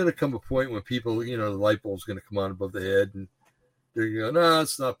there's going to come a point when people, the light bulb's going to come on above the head, and they're going, no,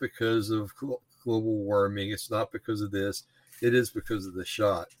 it's not because of global warming. It's not because of this. It is because of the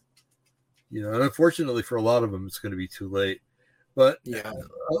shot. And unfortunately for a lot of them, it's going to be too late. But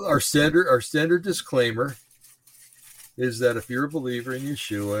our standard disclaimer is that if you're a believer in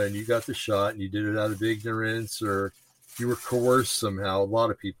Yeshua and you got the shot and you did it out of ignorance or you were coerced somehow, a lot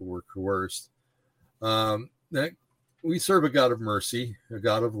of people were coerced, that we serve a God of mercy, a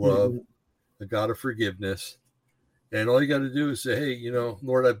God of love, a God of forgiveness. And all you got to do is say, hey,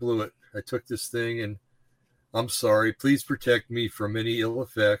 Lord, I blew it. I took this thing and I'm sorry. Please protect me from any ill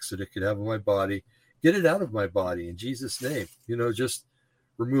effects that it could have on my body. Get it out of my body in Jesus' name. Just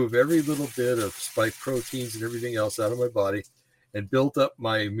remove every little bit of spike proteins and everything else out of my body and build up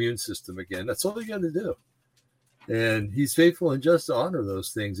my immune system again. That's all you got to do. And he's faithful and just to honor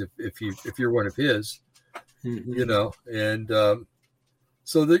those things if you're one of his, and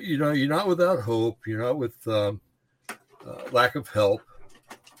so that, you're not without hope. You're not with lack of help.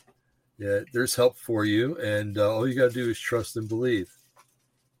 Yeah, there's help for you, and all you got to do is trust and believe.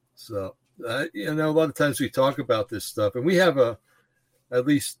 So, a lot of times we talk about this stuff, and we have at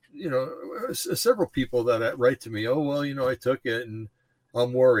least, several people that write to me, oh, well, I took it and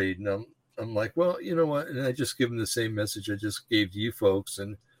I'm worried. And I'm like, well, you know what? And I just give them the same message I just gave to you folks.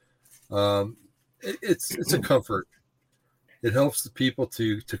 And it's a comfort. It helps the people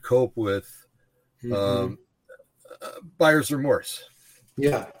to cope with buyer's remorse.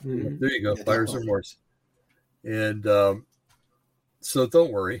 Yeah. There you go. Yeah, buyer's remorse. And so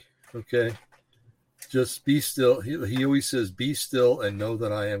don't worry. Okay. Just be still. He always says, be still and know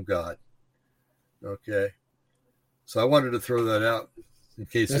that I am God. Okay. So I wanted to throw that out in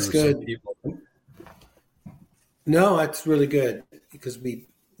case That's there were good. some people. No, that's really good because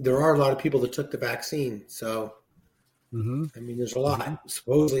there are a lot of people that took the vaccine. So, I mean, there's a lot.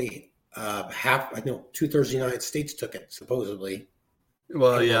 Supposedly, half, I know 2/3 of the United States took it, supposedly.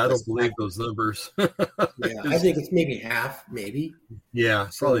 Well, I don't believe those numbers. Yeah, I think it's maybe half, maybe. Yeah,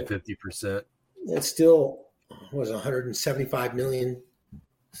 probably 50%. It's still, what was it, 175 million?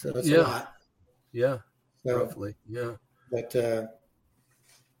 So that's a lot. Yeah, So, roughly. Yeah. But I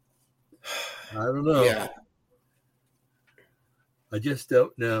don't know. yeah. I just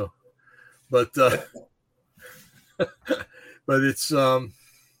don't know. But but it's I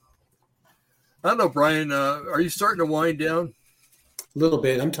don't know, Brian, are you starting to wind down? A little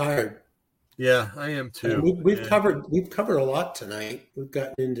bit. I'm tired. Yeah, I am too. We've covered a lot tonight. We've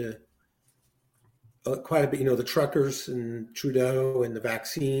gotten into quite a bit, the truckers and Trudeau and the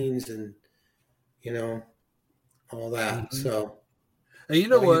vaccines and, all that. So, and you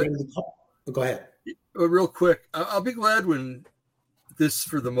know what? Go ahead. Real quick, I'll be glad when this,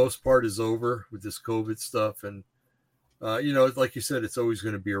 for the most part, is over with this COVID stuff. And, like you said, it's always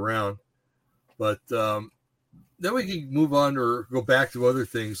going to be around. But then we can move on or go back to other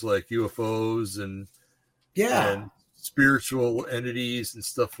things like UFOs and spiritual entities and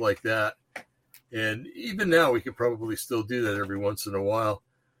stuff like that. And even now, we could probably still do that every once in a while.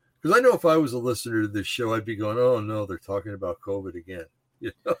 Because I know if I was a listener to this show, I'd be going, oh, no, they're talking about COVID again.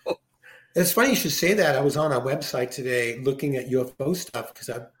 It's funny you should say that. I was on a website today looking at UFO stuff because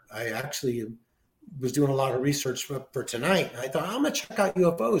I actually was doing a lot of research for tonight. I thought, I'm going to check out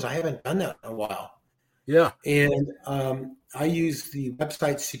UFOs. I haven't done that in a while. Yeah. And I use the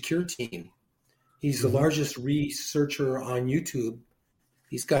website Secure Team. He's the largest researcher on YouTube.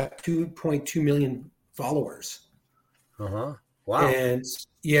 He's got 2.2 million followers. Wow. And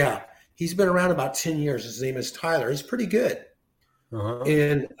he's been around about 10 years. His name is Tyler. He's pretty good.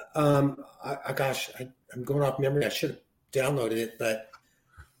 And I'm going off memory. I should have downloaded it, but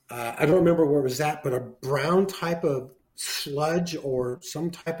I don't remember where it was at. But a brown type of sludge or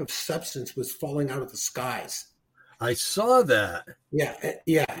some type of substance was falling out of the skies. I saw that. Yeah.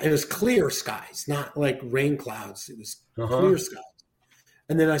 It was clear skies, not like rain clouds. It was clear skies.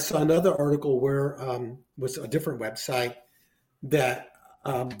 And then I saw another article where was a different website that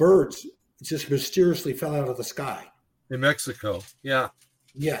birds just mysteriously fell out of the sky. In Mexico. Yeah.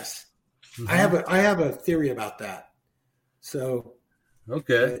 Yes. I have a theory about that. So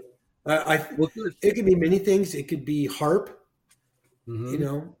okay. It could be many things. It could be HAARP.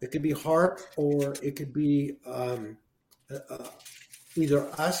 It could be HAARP, or it could be either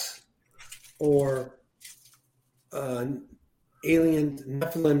us or alien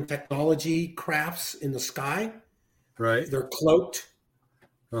Nephilim technology crafts in the sky. Right. They're cloaked.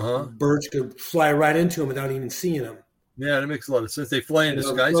 Birds could fly right into them without even seeing them. Yeah, that makes a lot of sense. They fly into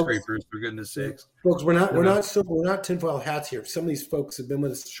skyscrapers, for goodness sakes. Folks, we're not tinfoil hats here. Some of these folks have been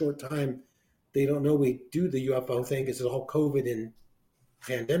with us a short time. They don't know we do the UFO thing because it's all COVID and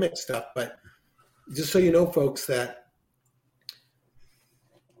pandemic stuff. But just so you know, folks, that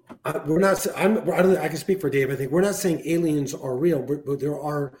we're not. I can speak for Dave. I think we're not saying aliens are real, but there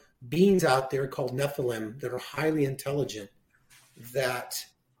are beings out there called Nephilim that are highly intelligent.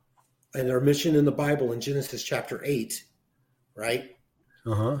 And their mission in the Bible in Genesis chapter 8, right?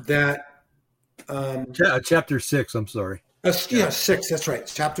 That chapter 6. I'm sorry. 6. That's right.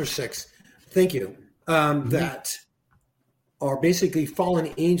 Chapter 6. Thank you. That are basically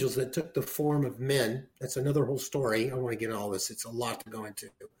fallen angels that took the form of men. That's another whole story. I don't want to get into all this. It's a lot to go into.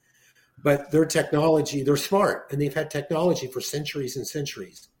 but their technology, they're smart, and they've had technology for centuries and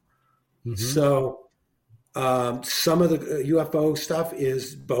centuries. Mm-hmm. So some of the UFO stuff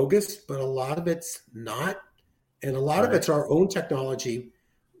is bogus, but a lot of it's not. And a lot of it's our own technology,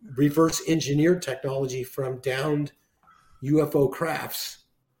 reverse engineered technology from downed UFO crafts.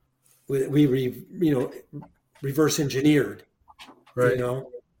 We reverse engineered, Right.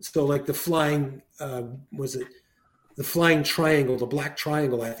 So like the flying, was it the flying triangle, the black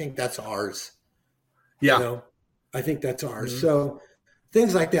triangle? I think that's ours. Yeah. I think that's ours. Mm-hmm. So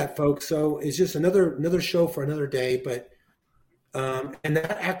things like that, folks. So it's just another show for another day, but and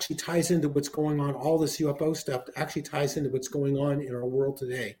that actually ties into what's going on. All this UFO stuff actually ties into what's going on in our world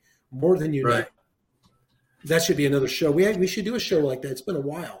today, more than you know. That should be another show. We should do a show like that. It's been a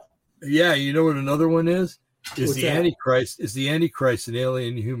while. Yeah, you know what another one is? What's the that? Antichrist. Is the Antichrist an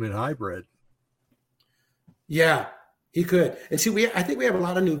alien human hybrid? Yeah, he could. And see, I think we have a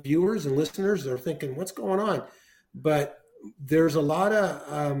lot of new viewers and listeners that are thinking, "What's going on?" But there's a lot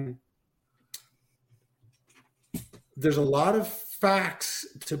of facts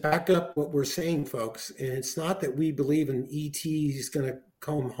to back up what we're saying, folks. And it's not that we believe an ET is going to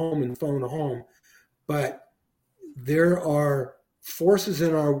come home and phone home, but there are forces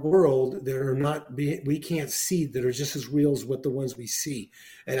in our world that are we can't see, that are just as real as what the ones we see.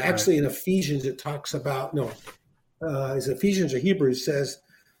 And actually in Ephesians, it talks about, is Ephesians or Hebrews says,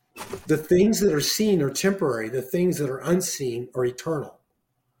 the things that are seen are temporary. The things that are unseen are eternal.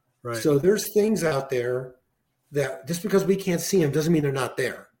 Right. So there's things out there that just because we can't see them doesn't mean they're not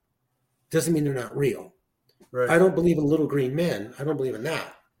there. Doesn't mean they're not real. Right. I don't believe in little green men. I don't believe in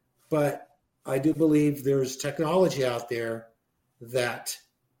that. But I do believe there's technology out there that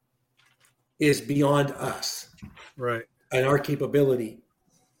is beyond us. Right. And our capability.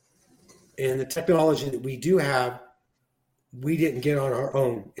 And the technology that we do have, we didn't get on our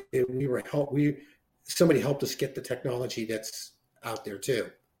own. Somebody helped us get the technology that's out there too.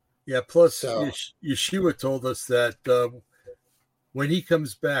 Yeah. Plus, Yeshua told us that when he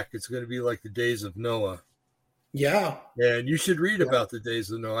comes back, it's going to be like the days of Noah. Yeah. And you should read about the days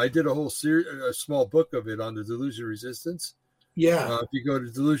of Noah. I did a whole a small book of it on the delusion resistance. Yeah. If you go to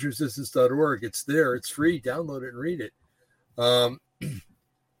delusionresistance.org, it's there. It's free. Download it and read it.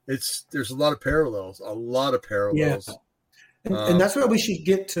 There's a lot of parallels. Yeah. And that's why we should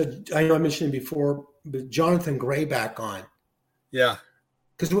get to, I know I mentioned before, but Jonathan Gray back on. Yeah.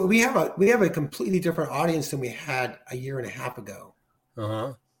 Because we have a completely different audience than we had a year and a half ago.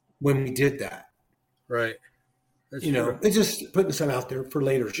 When we did that. Right. That's it's just putting some out there for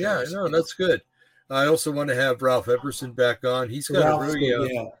later shows. Yeah, no, that's good. I also want to have Ralph Epperson back on. He's got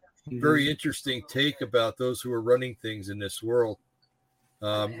a very interesting take about those who are running things in this world.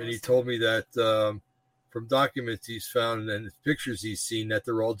 And he told me that from documents he's found and pictures he's seen that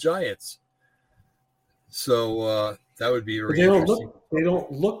they're all giants. So that would be very interesting. They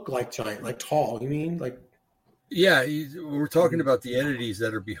don't look like giant, like tall. You mean like? Yeah, we're talking about the entities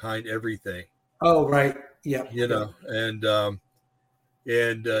that are behind everything. Oh, right. Yeah.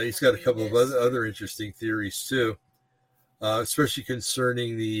 And he's got a couple of other interesting theories too, especially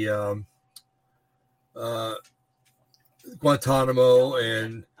concerning the Guantanamo,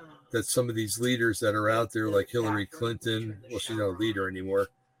 and that some of these leaders that are out there, like Hillary Clinton, well, she's not a leader anymore,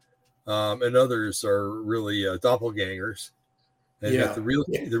 and others are really doppelgangers, and that the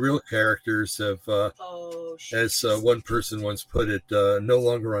real characters have, as one person once put it, no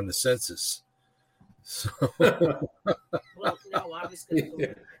longer on the census. So,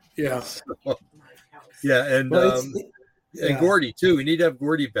 and Gordy too. We need to have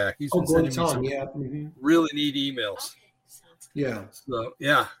Gordy back. He's been sending me some really neat emails. Yeah.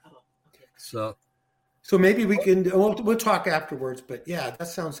 So maybe we can. We'll talk afterwards. But yeah, that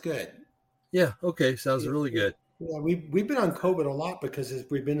sounds good. Yeah. Okay. Sounds really good. Yeah, we've been on COVID a lot because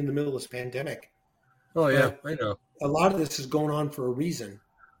we've been in the middle of this pandemic. Oh yeah, I know. A lot of this is going on for a reason.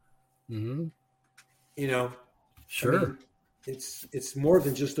 Mm-hmm. Sure. I mean, it's more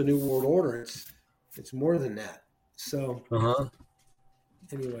than just a new world order. It's more than that. So.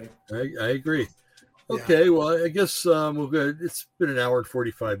 Anyway. I agree. Okay, well, I guess we'll go. It's been an hour and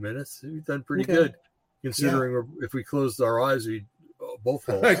 45 minutes. We've done pretty good, considering if we closed our eyes, we'd both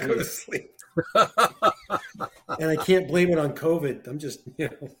fall asleep. I go to sleep. And I can't blame it on COVID. I'm just,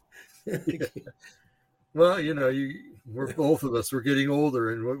 Well, we're both of us. We're getting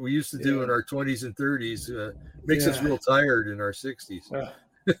older, and what we used to do in our 20s and 30s makes us real tired in our 60s.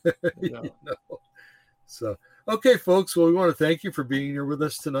 So. Okay, folks. Well, we want to thank you for being here with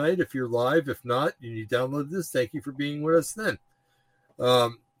us tonight. If you're live, if not, and you downloaded this, thank you for being with us then.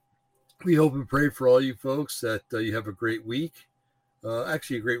 We hope and pray for all you folks that you have a great week.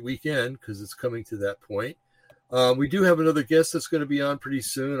 actually a great weekend because it's coming to that point. We do have another guest that's going to be on pretty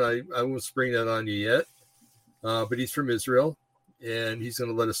soon. I won't spring that on you yet, but he's from Israel, and he's going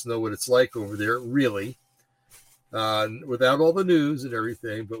to let us know what it's like over there, really, without all the news and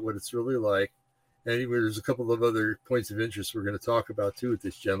everything, but what it's really like. And there's a couple of other points of interest we're going to talk about, too, with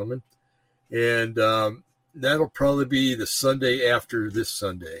this gentleman. And that'll probably be the Sunday after this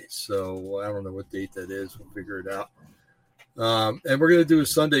Sunday. So I don't know what date that is. We'll figure it out. And we're going to do a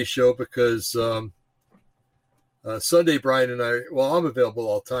Sunday show because Sunday, Brian and I, well, I'm available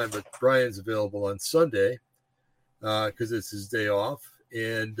all the time, but Brian's available on Sunday because it's his day off.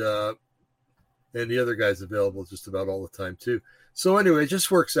 And the other guy's available just about all the time, too. So anyway, it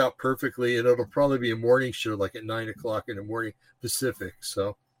just works out perfectly, and it'll probably be a morning show like at 9 o'clock in the morning Pacific.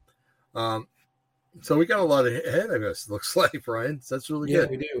 So we got a lot ahead of us, looks like, Brian. So that's really good.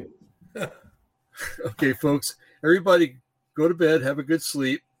 Yeah, we do. Okay, folks, everybody go to bed, have a good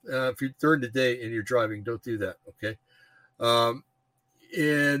sleep. If you're during the day and you're driving, don't do that, okay?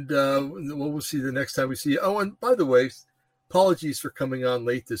 We'll see the next time we see you. Oh, and by the way, apologies for coming on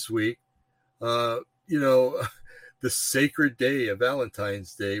late this week. The sacred day of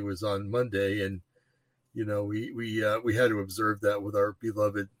Valentine's Day was on Monday, and we had to observe that with our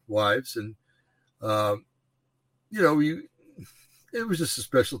beloved wives, and it was just a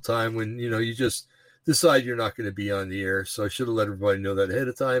special time when you just decide you're not going to be on the air. So I should have let everybody know that ahead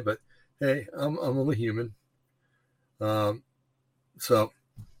of time. But hey, I'm only human. So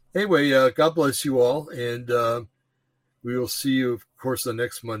anyway, God bless you all, and we will see you, of course, the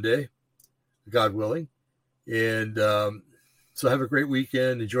next Monday, God willing. And so have a great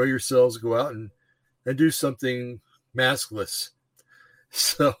weekend. Enjoy yourselves. Go out and do something maskless.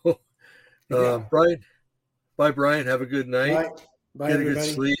 So, Brian, bye, Brian. Have a good night. Bye, Get everybody. a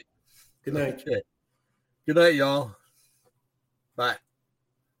good sleep. Good night. Okay. Good night, y'all. Bye.